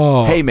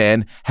 Oh. Hey,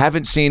 man,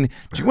 haven't seen.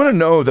 Do you want to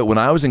know that when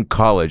I was in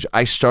college,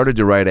 I started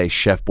to write a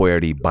Chef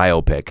Boyardee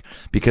biopic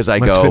because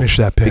Let's finish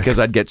that pic. Because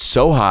I'd get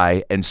so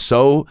high and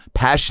so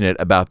passionate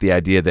about the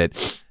idea that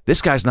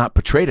this guy's not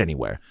portrayed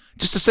anywhere.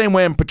 Just the same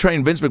way I'm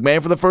portraying Vince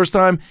McMahon for the first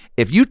time.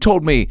 If you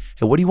told me,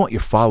 hey, what do you want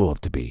your follow-up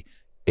to be?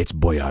 it's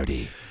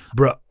Boyardee.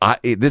 Bro,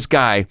 This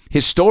guy,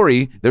 his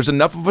story, there's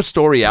enough of a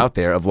story out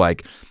there of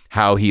like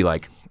how he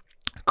like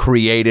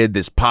created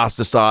this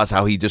pasta sauce,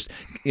 how he just,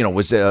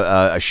 was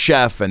a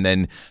chef and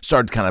then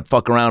started to kind of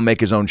fuck around,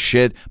 make his own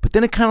shit. But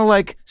then it kind of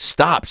like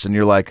stops and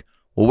you're like,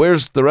 well,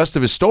 where's the rest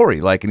of his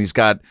story? Like, and he's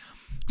got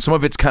some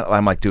of it's kind of,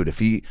 I'm like, dude,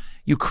 if you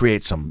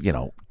create some,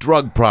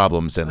 drug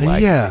problems and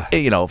like,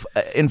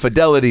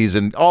 infidelities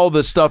and all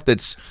the stuff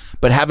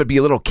but have it be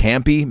a little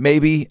campy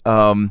maybe.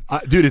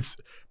 Dude, it's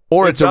a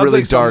really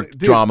like dark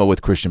drama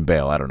with Christian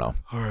Bale. I don't know.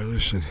 All right,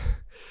 listen.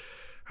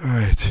 All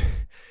right.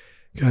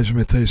 Guys, I'm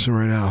going to tell you something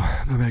right now.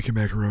 I'm not making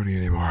macaroni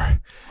anymore.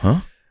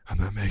 Huh? I'm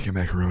not making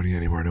macaroni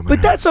anymore. No matter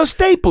But that's a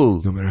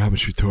staple. No matter how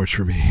much you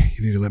torture me,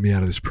 you need to let me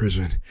out of this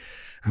prison.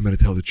 I'm going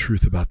to tell the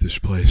truth about this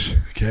place,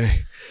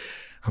 okay?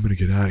 I'm going to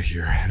get out of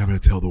here, and I'm going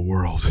to tell the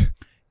world.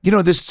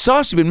 This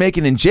sauce you've been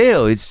making in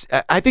jail,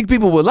 I think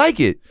people would like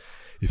it.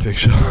 You think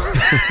so?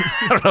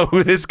 I don't know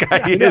who this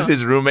guy is,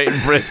 his roommate in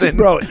prison.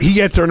 Bro, he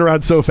get turned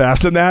around so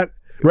fast in that.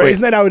 Right? Wait,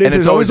 isn't that how it is?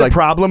 There's always a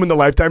problem in the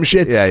Lifetime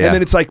shit. Yeah. And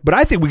then it's like, but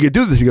I think we could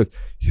do this. He goes,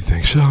 you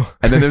think so?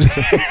 And then there's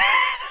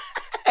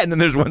and then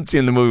there's one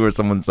scene in the movie where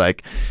someone's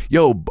like,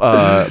 yo,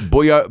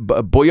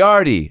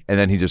 Boyardee. And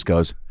then he just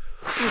goes,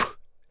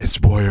 it's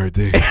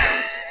Boyardee.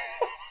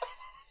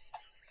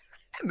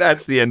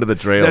 That's the end of the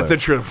trailer. That's the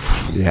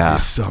truth. Yeah.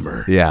 This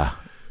summer. Yeah.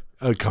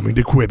 Coming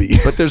to Quibi.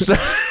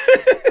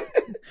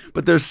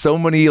 But there's so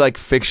many like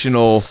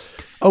fictional.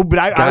 Oh, but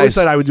I always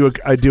thought I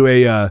do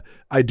a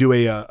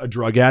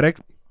drug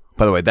addict.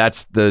 By the way,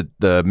 that's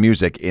the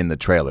music in the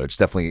trailer. It's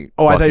definitely.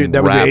 Oh, I thought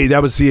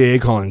that was CAA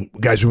calling,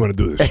 guys, we want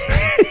to do this.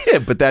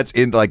 But that's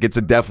in like it's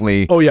a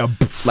definitely. Oh yeah.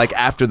 Like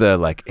after the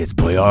like it's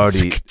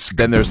Boyardee,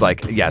 then there's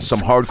like some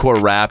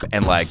hardcore rap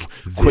and like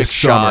quick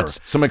shots,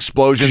 some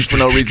explosions for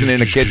no reason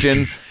in a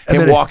kitchen,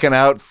 him walking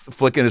out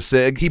flicking a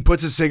cig. He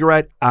puts a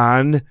cigarette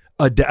on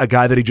a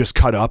guy that he just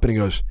cut up, and he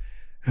goes,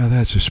 "Yeah,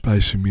 that's a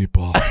spicy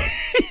meatball."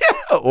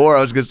 Or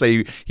I was gonna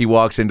say he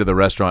walks into the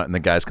restaurant and the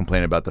guy's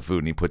complaining about the food,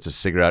 and he puts a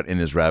cigarette out in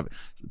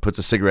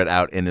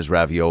his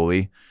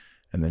ravioli,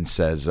 and then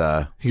says,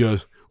 he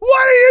goes,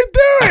 "What are you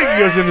doing?" He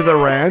goes into the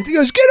rant. He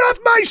goes, "Get off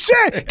my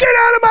set! Get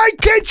out of my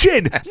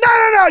kitchen!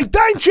 No!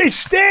 Don't just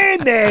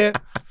stand there."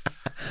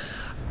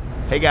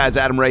 Hey guys,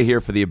 Adam Ray here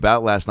for the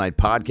About Last Night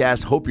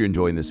podcast. Hope you're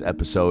enjoying this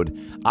episode.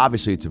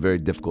 Obviously, it's a very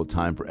difficult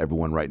time for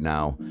everyone right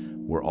now.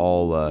 We're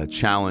all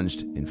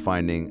challenged in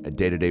finding a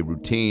day-to-day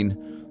routine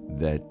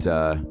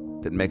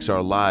that makes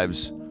our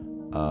lives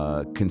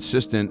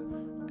consistent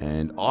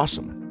and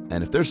awesome.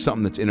 And if there's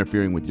something that's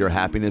interfering with your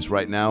happiness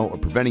right now or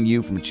preventing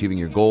you from achieving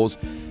your goals,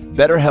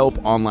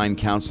 BetterHelp Online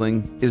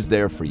Counseling is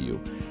there for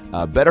you.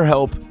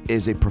 BetterHelp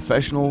is a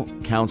professional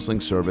counseling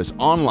service,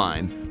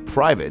 online,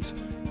 private,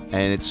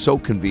 and it's so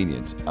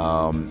convenient.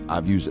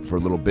 I've used it for a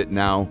little bit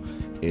now.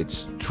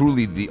 It's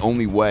truly the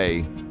only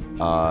way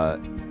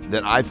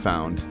that I've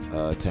found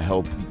to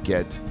help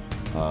get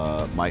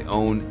my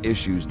own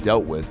issues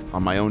dealt with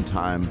on my own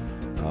time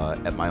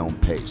at my own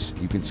pace.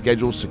 You can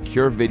schedule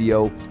secure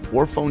video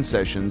or phone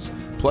sessions,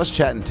 plus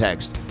chat and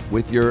text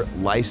with your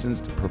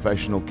licensed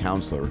professional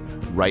counselor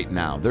right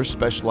now. They're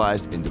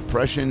specialized in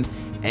depression,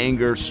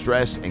 anger,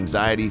 stress,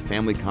 anxiety,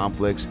 family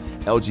conflicts,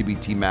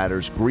 LGBT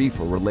matters, grief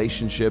or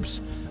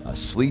relationships,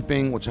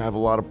 sleeping, which I have a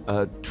lot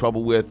of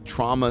trouble with,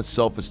 trauma,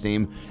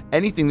 self-esteem.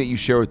 Anything that you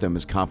share with them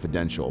is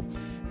confidential.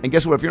 And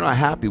guess what? If you're not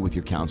happy with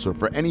your counselor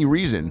for any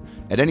reason,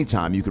 at any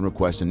time, you can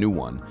request a new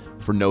one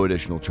for no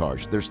additional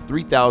charge. There's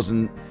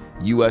 3,000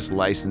 U.S.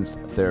 licensed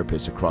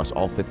therapists across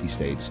all 50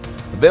 states,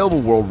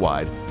 available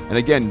worldwide. And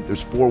again,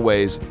 there's 4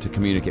 ways to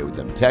communicate with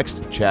them: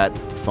 text, chat,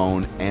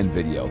 phone, and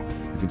video.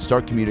 You can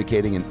start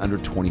communicating in under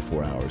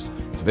 24 hours.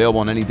 It's available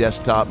on any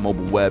desktop,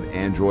 mobile web,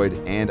 Android,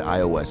 and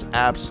iOS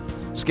apps.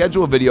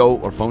 Schedule a video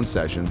or phone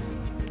session,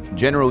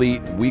 generally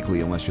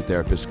weekly unless your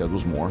therapist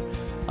schedules more,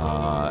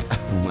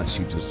 unless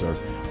you just are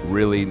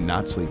really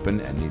not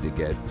sleeping and need to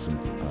get some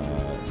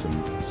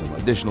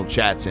additional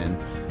chats in.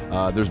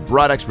 There's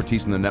broad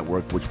expertise in the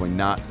network, which may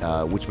not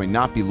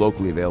be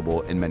locally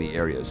available in many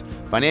areas.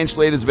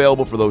 Financial aid is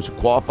available for those who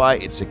qualify.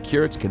 It's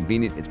secure, it's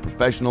convenient, it's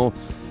professional,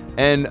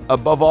 and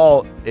above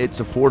all, it's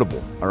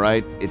affordable. All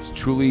right, it's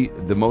truly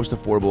the most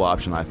affordable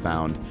option I've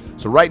found.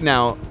 So right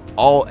now,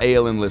 all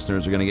ALN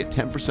listeners are going to get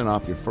 10%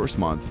 off your first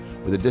month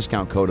with a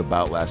discount code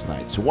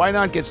AboutLastNight. So why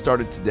not get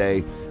started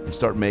today and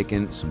start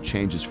making some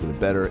changes for the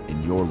better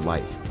in your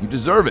life? You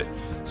deserve it.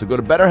 So go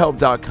to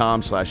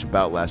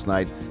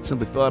BetterHelp.com/AboutLastNight.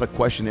 Simply fill out a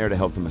questionnaire to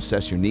help them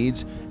assess your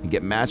needs and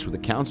get matched with a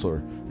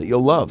counselor that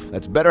you'll love.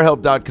 That's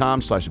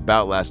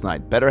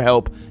BetterHelp.com/AboutLastNight.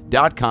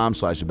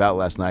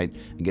 BetterHelp.com/AboutLastNight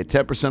and get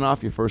 10%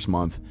 off your first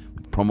month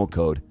with promo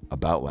code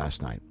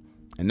AboutLastNight.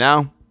 And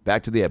now,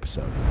 back to the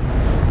episode.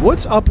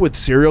 What's up with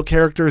serial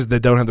characters that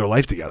don't have their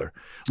life together?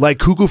 Like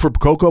Cuckoo for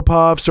Cocoa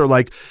Puffs, or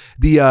like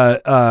the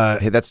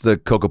hey, that's the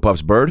Cocoa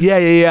Puffs bird?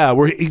 Yeah.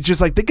 Where he's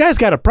just like, the guy's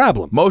got a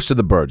problem. Most of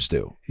the birds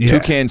do. Yeah.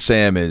 Toucan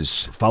Sam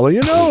is follow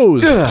your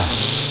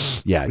nose.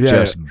 Yeah,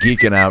 just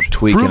geeking out,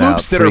 tweaking Fruit out,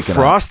 Loops that are freaking out.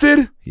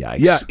 frosted. Yikes.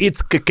 Yeah,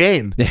 it's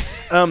cocaine.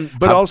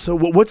 But also,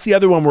 what's the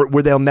other one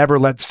where they'll never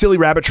let Silly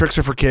Rabbit Tricks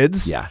are for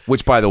kids? Yeah,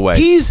 which by the way,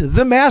 He's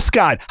the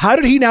mascot. How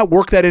did he not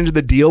work that into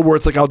the deal where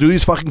it's like, I'll do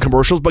these fucking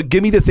commercials, but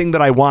give me the thing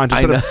that I want.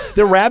 Instead of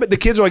the rabbit, the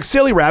kids are like,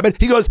 Silly Rabbit.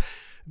 He goes,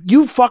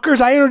 you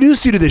fuckers, I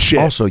introduced you to this shit.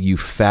 also you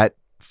fat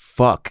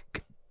fuck,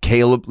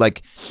 Caleb,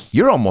 like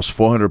you're almost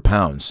 400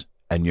 pounds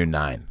and you're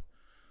 9.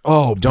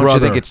 Oh, Don't brother.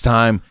 you think it's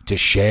time to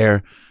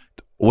share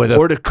with a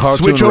or to cartoon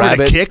switch over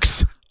rabbit? to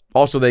Kicks?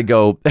 Also, they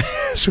go,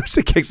 switch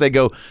to Kicks. They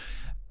go,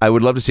 I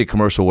would love to see a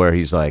commercial where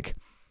he's like,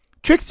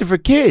 tricks are for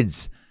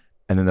kids.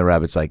 And then the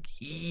rabbit's like,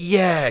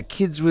 yeah,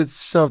 kids with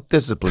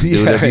self-discipline,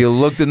 dude. Yeah. Have you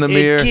looked in the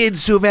mirror?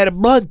 Kids who've had a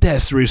blood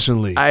test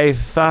recently. I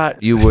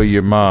thought you were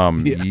your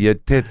mom. Your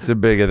tits are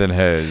bigger than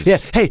hers. Yeah.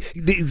 Hey,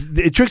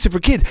 the tricks are for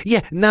kids.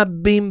 Yeah, not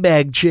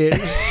beanbag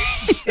chairs.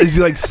 As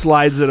he like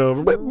slides it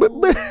over.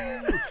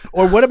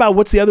 Or what about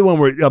what's the other one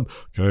where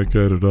Can't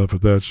get enough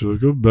of that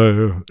sugar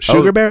bear.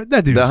 Sugar Bear?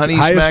 That dude's The Honey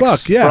high as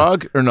Smacks fuck. Yeah.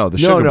 frog? Or no, the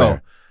Sugar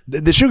Bear.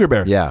 The Sugar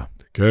Bear. Yeah.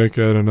 Can't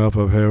get enough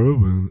of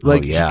heroin.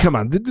 Like, yeah. come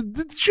on,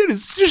 the shit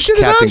is on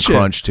Captain shit.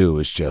 Crunch, too,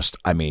 is just,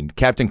 I mean,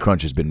 Captain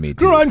Crunch has been me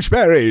too. Crunch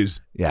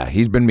berries. Yeah,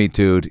 he's been me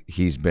too.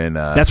 He's been,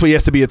 That's why he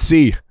has to be at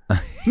sea.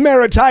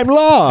 Maritime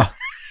law.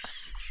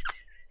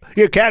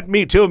 You can't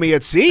me too me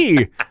at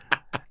sea.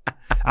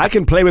 I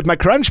can play with my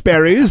crunch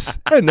berries,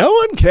 and no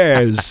one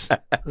cares.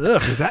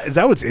 Ugh, is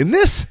that what's in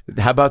this?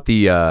 how about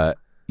the,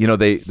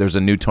 there's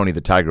a new Tony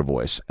the Tiger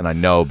voice, and I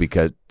know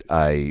because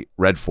I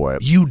read for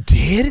it. You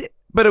did?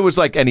 But it was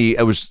like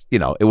it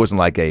wasn't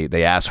like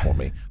they asked for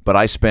me. But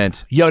I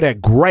spent Yo,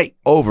 that great.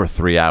 over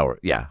 3 hours.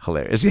 Yeah,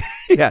 hilarious.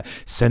 Yeah,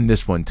 send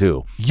this one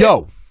too.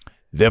 Yo,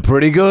 They're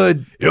pretty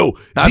good. yo,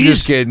 I'm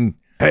just kidding.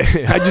 I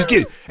just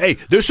kidding. Hey,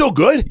 they're so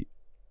good.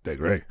 They're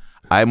great.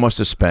 I must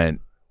have spent,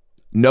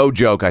 no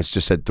joke, I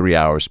just said 3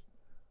 hours,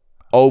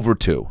 over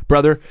 2.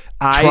 Brother,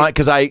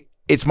 Because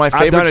it's my done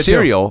favorite it too.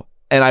 cereal,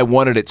 and I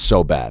wanted it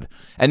so bad.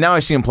 And now I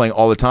see him playing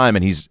all the time,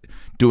 and he's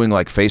doing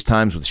like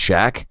FaceTimes with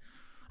Shaq.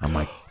 I'm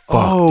like,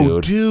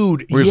 fuck,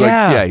 dude. Where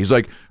he's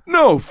like,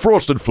 no,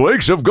 Frosted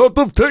Flakes have got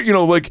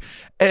the,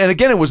 and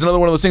again, it was another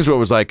one of those things where it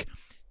was like,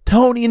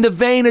 Tony in the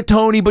vein of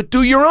Tony, but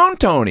do your own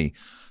Tony.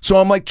 So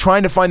I'm like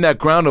trying to find that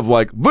ground of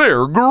like,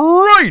 they're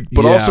great,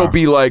 but Yeah. also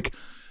be like,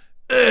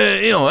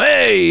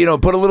 hey,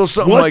 put a little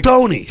something What like,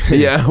 Tony?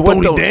 yeah,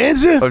 Tony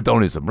Danza? or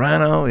Tony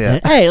Soprano, yeah.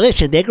 Hey,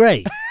 listen, they're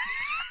great.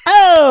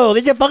 Oh,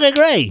 it's a fucking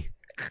great.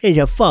 It's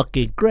a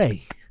fucking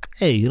great.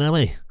 Hey, you know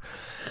what I mean?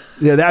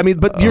 Yeah,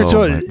 but you're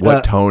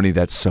What Tony?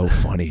 That's so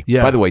funny.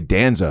 Yeah. By the way,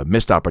 Danza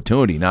missed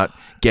opportunity, not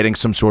getting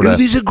some sort of,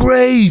 these are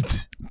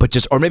great. but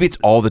just, or maybe it's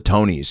all the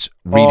Tonys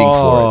reading for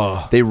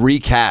Oh. it. They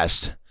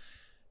recast,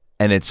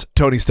 and it's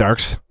Tony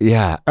Starks.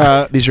 yeah.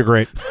 These are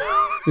great.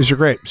 These are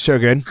great. So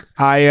good.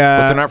 But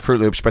they're not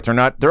Fruit Loops, but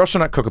they're also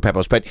not Cocoa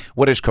Pebbles. But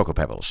what is Cocoa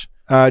Pebbles?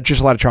 Just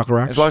a lot of chocolate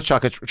rocks. There's a lot of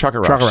chocolate rocks.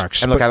 Chocolate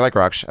rocks. And look, But- I like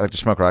rocks. I like to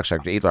smoke rocks. I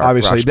like to eat rocks.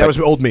 Obviously, that was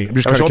old me. I'm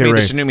just That was kind old of me.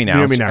 This is new me now.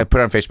 New me now. I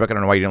put it on Facebook. I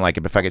don't know why you didn't like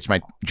it, but fuck, it's my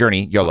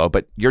journey, YOLO.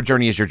 But your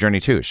journey is your journey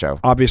too.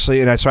 So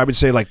Obviously, and so I would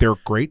say like they're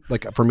great.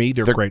 Like for me,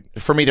 they're great.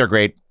 For me, they're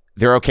great.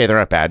 They're okay. They're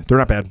not bad. They're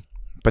not bad.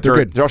 But they're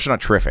they're good. They're also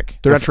not terrific.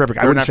 They're not terrific.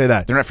 I wouldn't say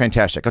that. They're not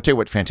fantastic. I'll tell you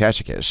what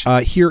fantastic is.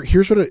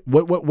 Here's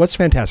what's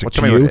fantastic.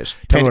 Tell to me you. what it is.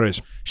 Tell me what it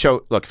is.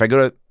 So, look, if I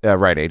go to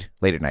Rite Aid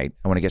late at night,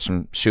 I want to get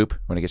some soup, I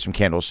want to get some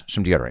candles,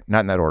 some deodorant.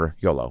 Not in that order,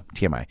 YOLO,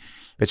 TMI.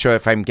 But so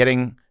if I'm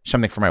getting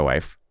something for my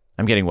wife,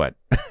 I'm getting what?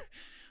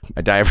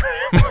 A diaphragm.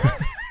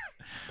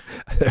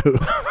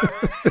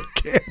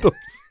 Candles.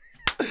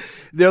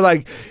 They're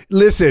like,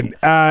 listen,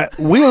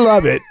 we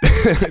love it,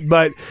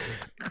 but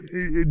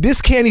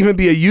this can't even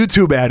be a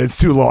YouTube ad. It's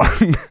too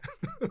long.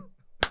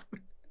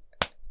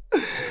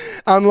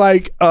 I'm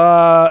like,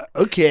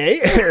 okay.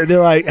 They're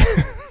like,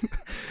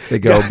 They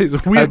go, Guys,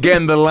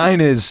 again, the line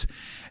is,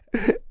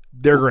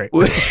 they're great.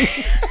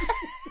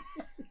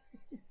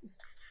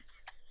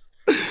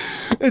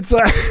 It's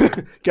like,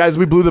 guys,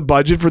 we blew the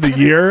budget for the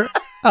year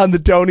on the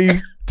Tony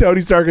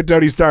Stark and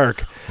Tony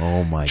Stark.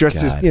 oh my Just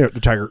God. as, the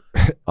Tiger.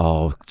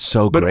 Oh,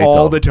 so But great.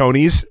 all though. the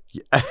Tonys.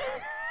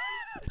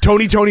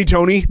 Tony,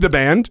 the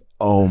band.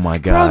 Oh my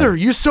God. Brother,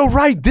 you're so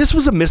right. This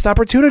was a missed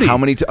opportunity. How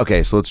many?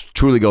 Okay, so let's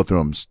truly go through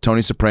them.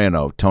 Tony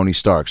Soprano, Tony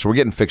Stark. So we're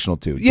getting fictional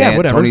too. Yeah,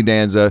 whatever. Tony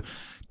Danza,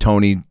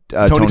 Tony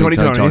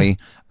Montana.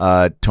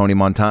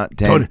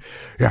 Tony.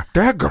 Yeah,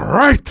 they're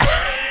great.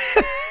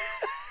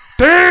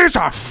 These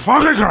are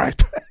fucking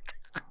great.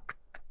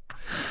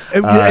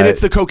 And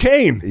it's the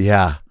cocaine.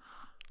 Yeah,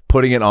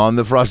 putting it on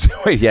the frosted.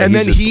 Wait, yeah, And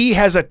he's then he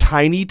has a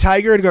tiny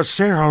tiger and goes,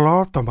 say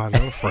hello to my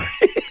little friend.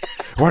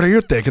 What do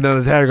you think? And then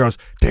the tiger goes,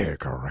 they're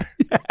great.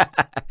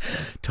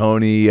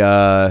 Tony.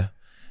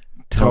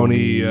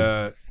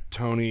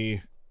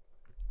 Tony.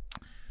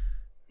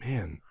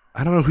 Man,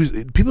 I don't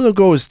know people don't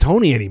go as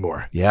Tony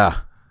anymore. Yeah,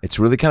 it's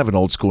really kind of an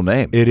old school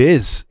name. It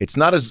is. It's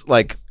not as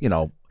like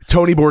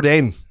Tony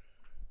Bourdain.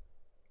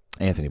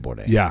 Anthony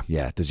Bourdain. Yeah.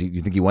 yeah. Does he?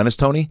 You think he went as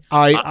Tony?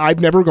 I've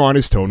never gone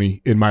as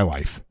Tony in my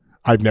life.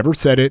 I've never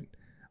said it.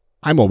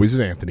 I'm always as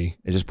Anthony.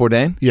 Is this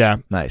Bourdain? Yeah.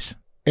 Nice.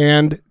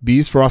 and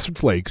these Frosted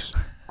Flakes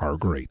are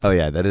great. Oh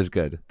yeah, that is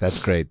good. That's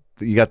great.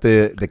 You got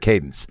the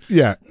cadence.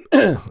 Yeah.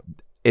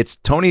 It's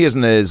Tony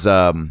isn't as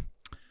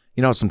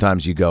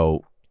sometimes you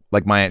go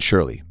like my Aunt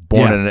Shirley,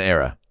 born in an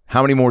era.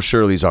 How many more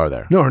Shirleys are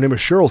there? No, her name is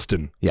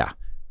Shirlston. Yeah.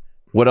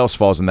 What else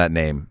falls in that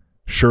name?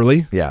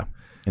 Shirley? Yeah.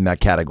 In that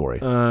category.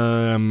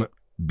 Well,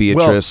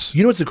 Beatrice.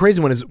 you know what's the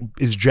crazy one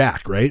is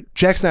Jack, right?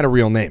 Jack's not a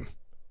real name.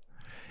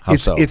 How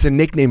so? It's a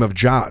nickname of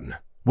John,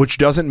 which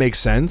doesn't make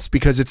sense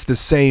because it's the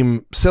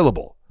same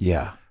syllable.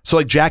 Yeah. So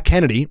like Jack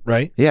Kennedy,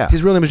 right? Yeah.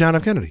 His real name is John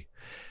F. Kennedy.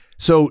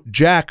 So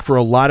Jack, for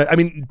a lot of,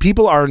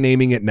 people are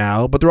naming it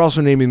now, but they're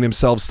also naming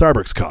themselves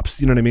Starbucks cups.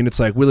 You know what I mean? It's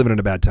like, we're living in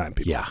a bad time,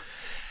 people. Yeah.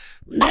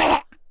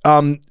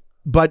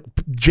 But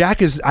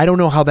Jack is, I don't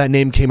know how that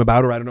name came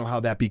about, or I don't know how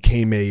that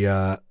became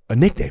a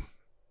nickname.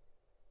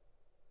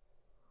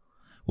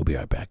 We'll be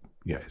right back.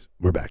 Guys,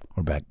 we're back.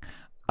 We're back.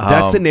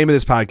 That's the name of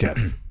this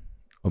podcast.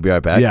 We'll be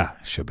right back? Yeah.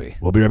 Should be.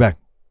 We'll be right back.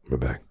 We're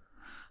back.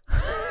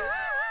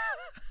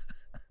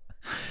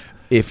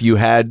 If you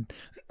had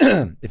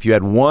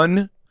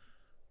one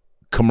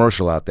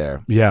commercial out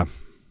there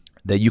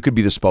that you could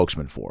be the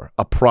spokesman for,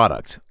 a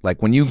product,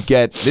 like when you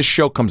get this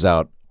show comes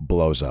out,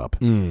 blows up,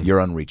 you're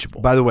unreachable.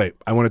 By the way,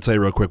 I want to tell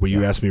you real quick what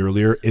you asked me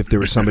earlier, if there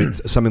was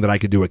something that I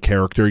could do, a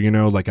character,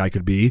 like I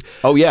could be.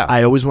 Oh yeah.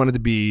 I always wanted to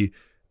be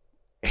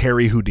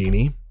Harry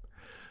Houdini,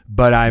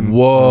 but I'm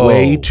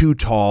way too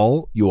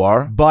tall. You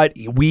are? But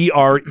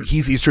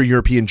he's Eastern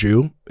European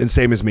Jew, and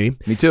same as me.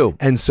 Me too.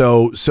 And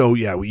so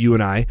yeah, you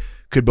and I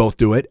could both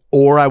do it.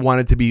 Or I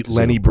wanted to be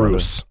Lenny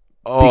Bruce.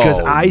 Because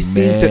I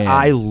think that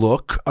I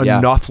look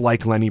enough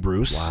like Lenny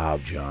Bruce. Wow,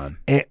 John.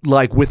 And,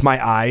 like with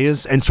my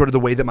eyes and sort of the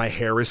way that my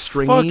hair is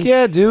stringy. Fuck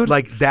yeah, dude.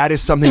 Like that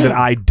is something that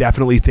I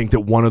definitely think that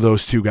one of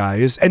those two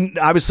guys, and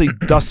obviously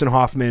Dustin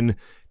Hoffman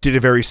did a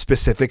very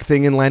specific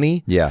thing in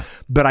Lenny. Yeah.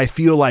 But I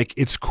feel like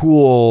it's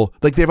cool.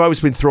 Like they've always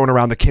been throwing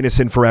around the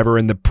Kinnison Forever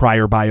and the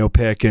Pryor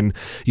biopic and,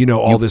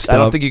 all this stuff. I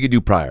don't think you could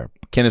do Pryor.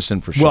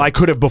 Kinnison for sure. Well, I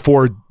could have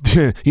before,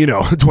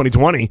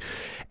 2020.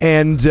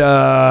 And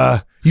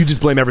you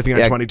just blame everything on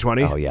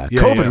 2020. Oh, yeah.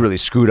 COVID really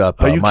screwed up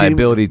my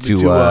ability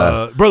to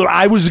brother,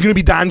 I was going to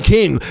be Don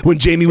King when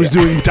Jamie was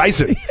doing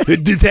Tyson.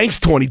 Thanks,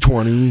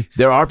 2020.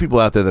 There are people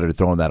out there that are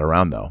throwing that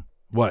around, though.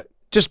 What?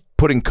 Just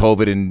putting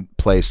COVID in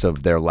place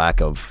of their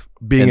lack of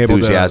being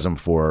enthusiasm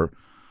for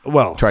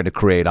trying to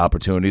create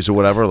opportunities or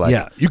whatever.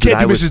 Like, you can't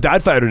do Mrs.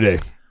 Doubtfire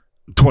today.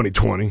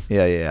 2020.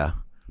 Yeah.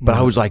 But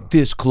I was like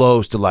this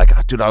close to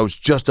like, dude, I was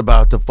just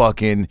about to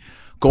fucking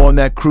go on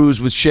that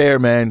cruise with Cher,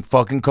 man.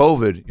 Fucking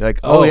COVID. You're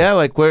like, oh yeah,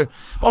 like where?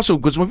 Also,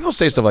 because when people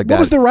say stuff like that, what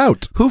was the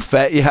route? Who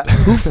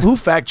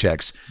fact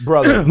checks,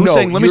 brother? Who's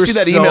saying? Let me see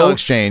that email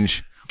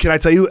exchange. Can I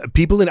tell you,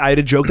 I had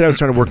a joke that I was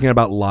started working on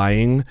about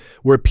lying,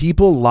 where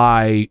people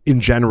lie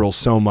in general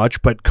so much,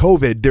 but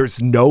COVID,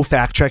 there's no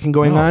fact checking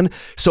going on.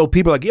 So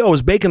people are like, yo, I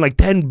was baking like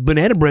 10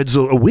 banana breads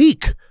a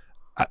week.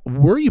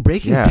 Were you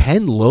baking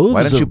 10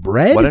 loaves of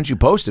bread? Why don't you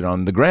post it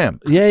on the gram?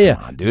 Yeah.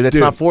 Come on, dude, that's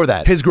not for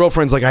that. His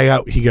girlfriend's like,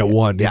 he got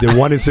one. He did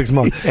 1 in 6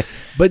 months.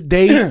 But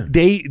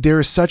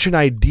there's such an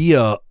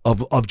idea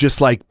of just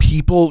like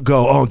people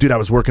go, oh, dude, I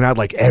was working out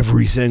like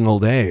every single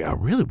day. Oh,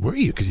 really? Were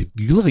you? Because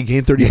you look like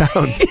you gained 30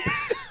 pounds.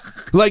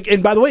 Like,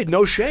 and by the way,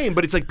 no shame,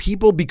 but it's like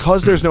people,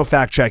 because there's no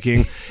fact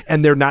checking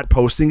and they're not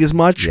posting as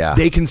much,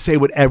 they can say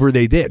whatever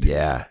they did.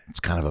 Yeah, it's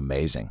kind of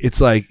amazing.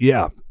 It's like,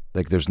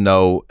 like there's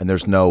no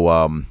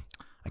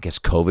I guess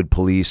COVID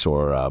police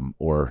or I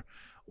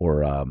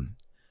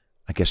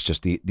guess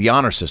just the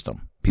honor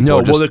system.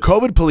 People the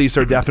COVID police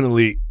are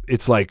definitely,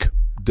 it's like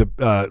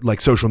the like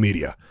social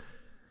media,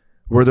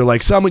 where they're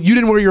like, someone, you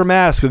didn't wear your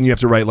mask, and you have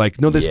to write like,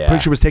 no, this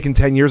picture was taken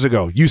 10 years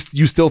ago. You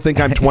still think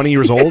I'm 20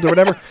 years old or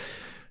whatever?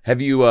 Have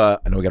you? I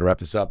know we got to wrap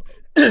this up.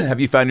 Have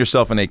you found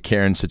yourself in a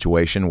Karen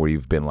situation where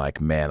you've been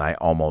like, man, I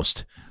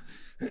almost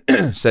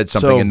said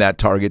something in that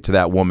Target to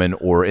that woman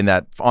or on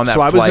that flight? So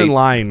I was in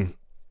line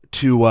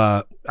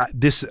to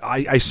this.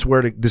 I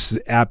swear to, this is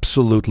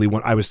absolutely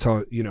what I was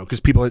telling, because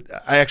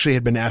I actually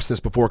had been asked this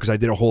before, because I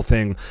did a whole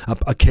thing,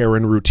 a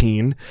Karen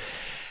routine.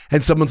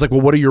 And someone's like,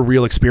 well, what are your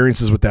real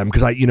experiences with them?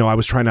 Because I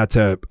was trying not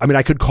to,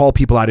 I could call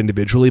people out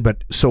individually,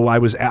 but so I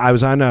was at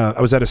a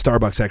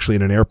Starbucks actually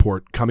in an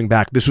airport coming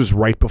back. This was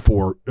right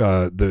before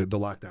the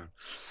lockdown.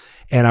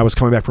 And I was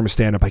coming back from a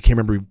stand-up. I can't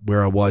remember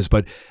where I was,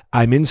 but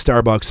I'm in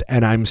Starbucks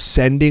and I'm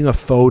sending a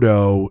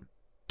photo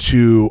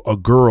to a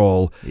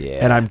girl,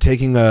 and I'm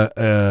taking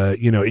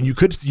and you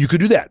could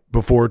do that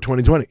before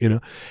 2020,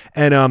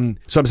 and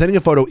so I'm sending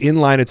a photo in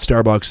line at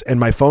Starbucks, and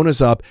my phone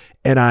is up,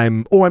 and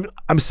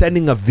I'm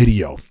sending a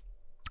video,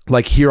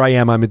 like, here I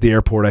am, I'm at the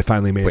airport, I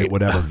finally made it,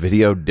 whatever. A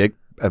video dick,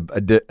 a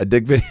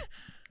dick video?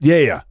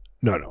 Yeah.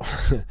 No.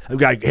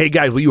 Hey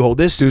guys, will you hold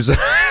this?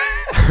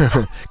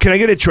 Can I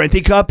get a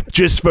Trenti cup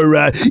just for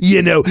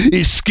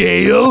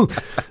scale?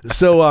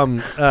 So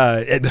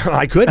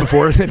I could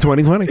before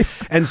 2020,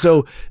 and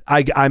so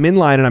I'm in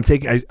line and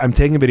I'm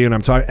taking a video and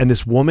I'm talking, and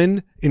this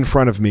woman in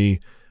front of me,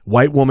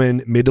 white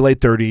woman, mid to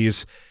late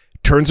 30s,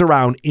 turns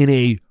around in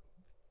a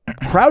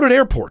crowded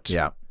airport,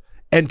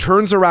 and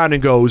turns around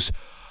and goes,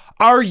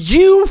 are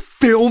you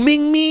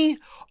filming me?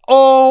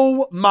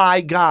 Oh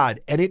my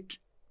God. And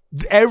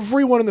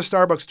everyone in the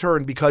Starbucks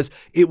turned because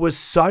it was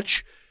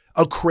such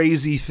a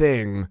crazy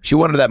thing. She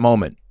wanted that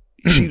moment.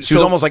 She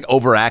was almost like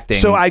overacting.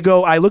 So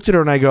I looked at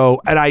her and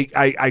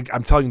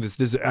I'm telling you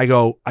this, I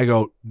go,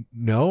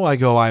 no,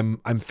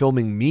 I'm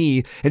filming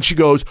me. And she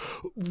goes,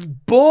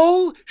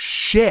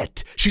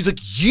 bullshit. She's like,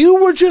 you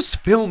were just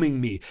filming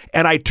me.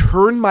 And I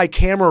turned my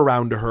camera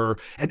around to her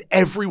and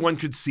everyone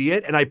could see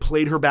it. And I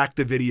played her back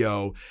the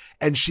video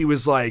and she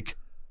was like,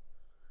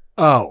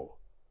 oh,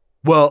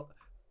 well,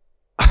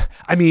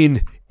 I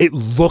mean, it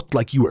looked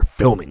like you were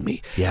filming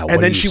me. Yeah.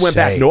 And then she went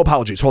back, no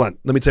apologies. Hold on.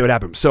 Let me tell you what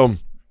happened. So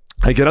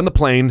I get on the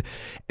plane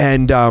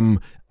and I'm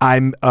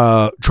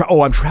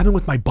traveling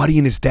with my buddy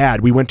and his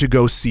dad. We went to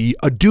go see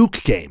a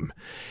Duke game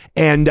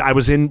and I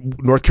was in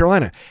North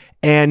Carolina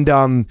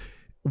and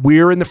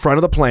we're in the front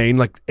of the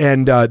plane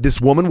and this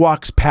woman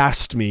walks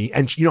past me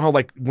and you know how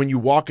like when you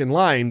walk in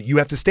line, you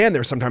have to stand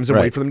there sometimes and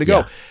wait for them to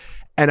go.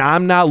 And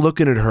I'm not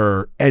looking at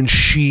her and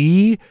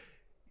she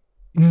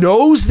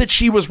knows that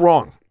she was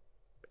wrong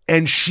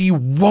and she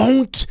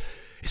won't.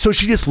 So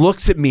she just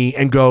looks at me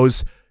and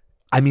goes,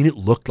 I mean, it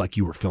looked like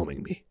you were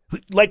filming me.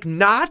 Like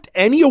not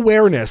any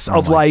awareness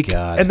of like,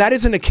 God. And that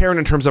isn't a Karen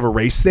in terms of a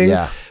race thing,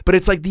 but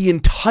it's like the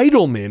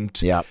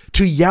entitlement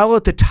to yell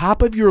at the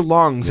top of your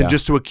lungs and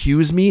just to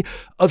accuse me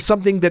of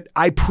something that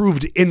I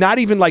proved in not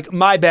even like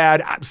my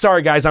bad. I'm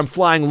sorry guys, I'm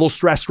flying a little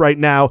stressed right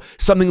now.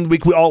 Something we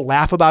all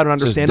laugh about and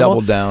understand.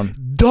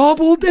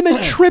 Doubled and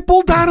then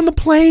tripled down on the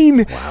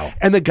plane. Wow.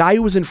 And the guy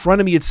who was in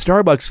front of me at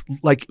Starbucks,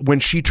 like when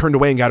she turned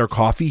away and got her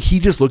coffee, he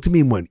just looked at me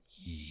and went,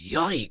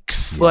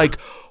 yikes. Yeah. Like,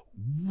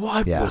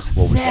 what was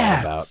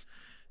that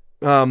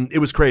about? It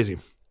was crazy.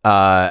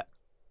 I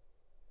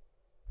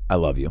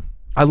love you.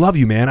 I love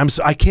you, man.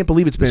 I can't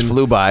believe it's been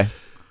flew by.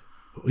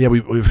 Yeah,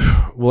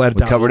 we'll add it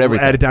down. Covered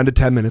everything. Add it down to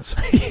 10 minutes.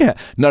 Yeah,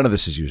 none of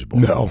this is usable.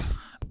 No.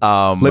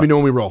 Let me know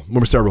when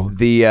we start rolling.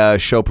 The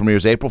show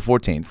premieres April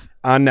 14th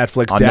on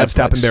Netflix. Dad,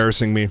 stop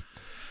embarrassing me.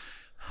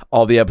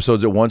 All the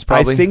episodes at once,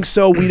 probably? I think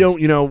so. We don't,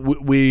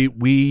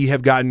 we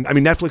have gotten, I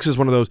mean, Netflix is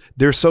one of those,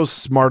 they're so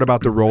smart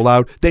about the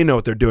rollout. They know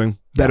what they're doing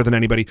better than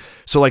anybody.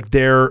 So like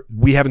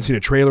we haven't seen a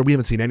trailer. We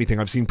haven't seen anything.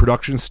 I've seen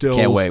production stills.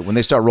 Can't wait. When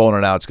they start rolling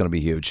it out, it's going to be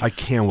huge. I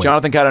can't wait.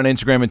 Jonathan got on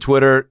Instagram and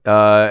Twitter,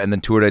 and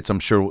then tour dates I'm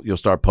sure you'll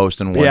start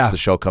posting once the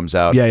show comes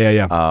out.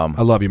 Yeah.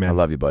 I love you, man. I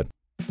love you, bud.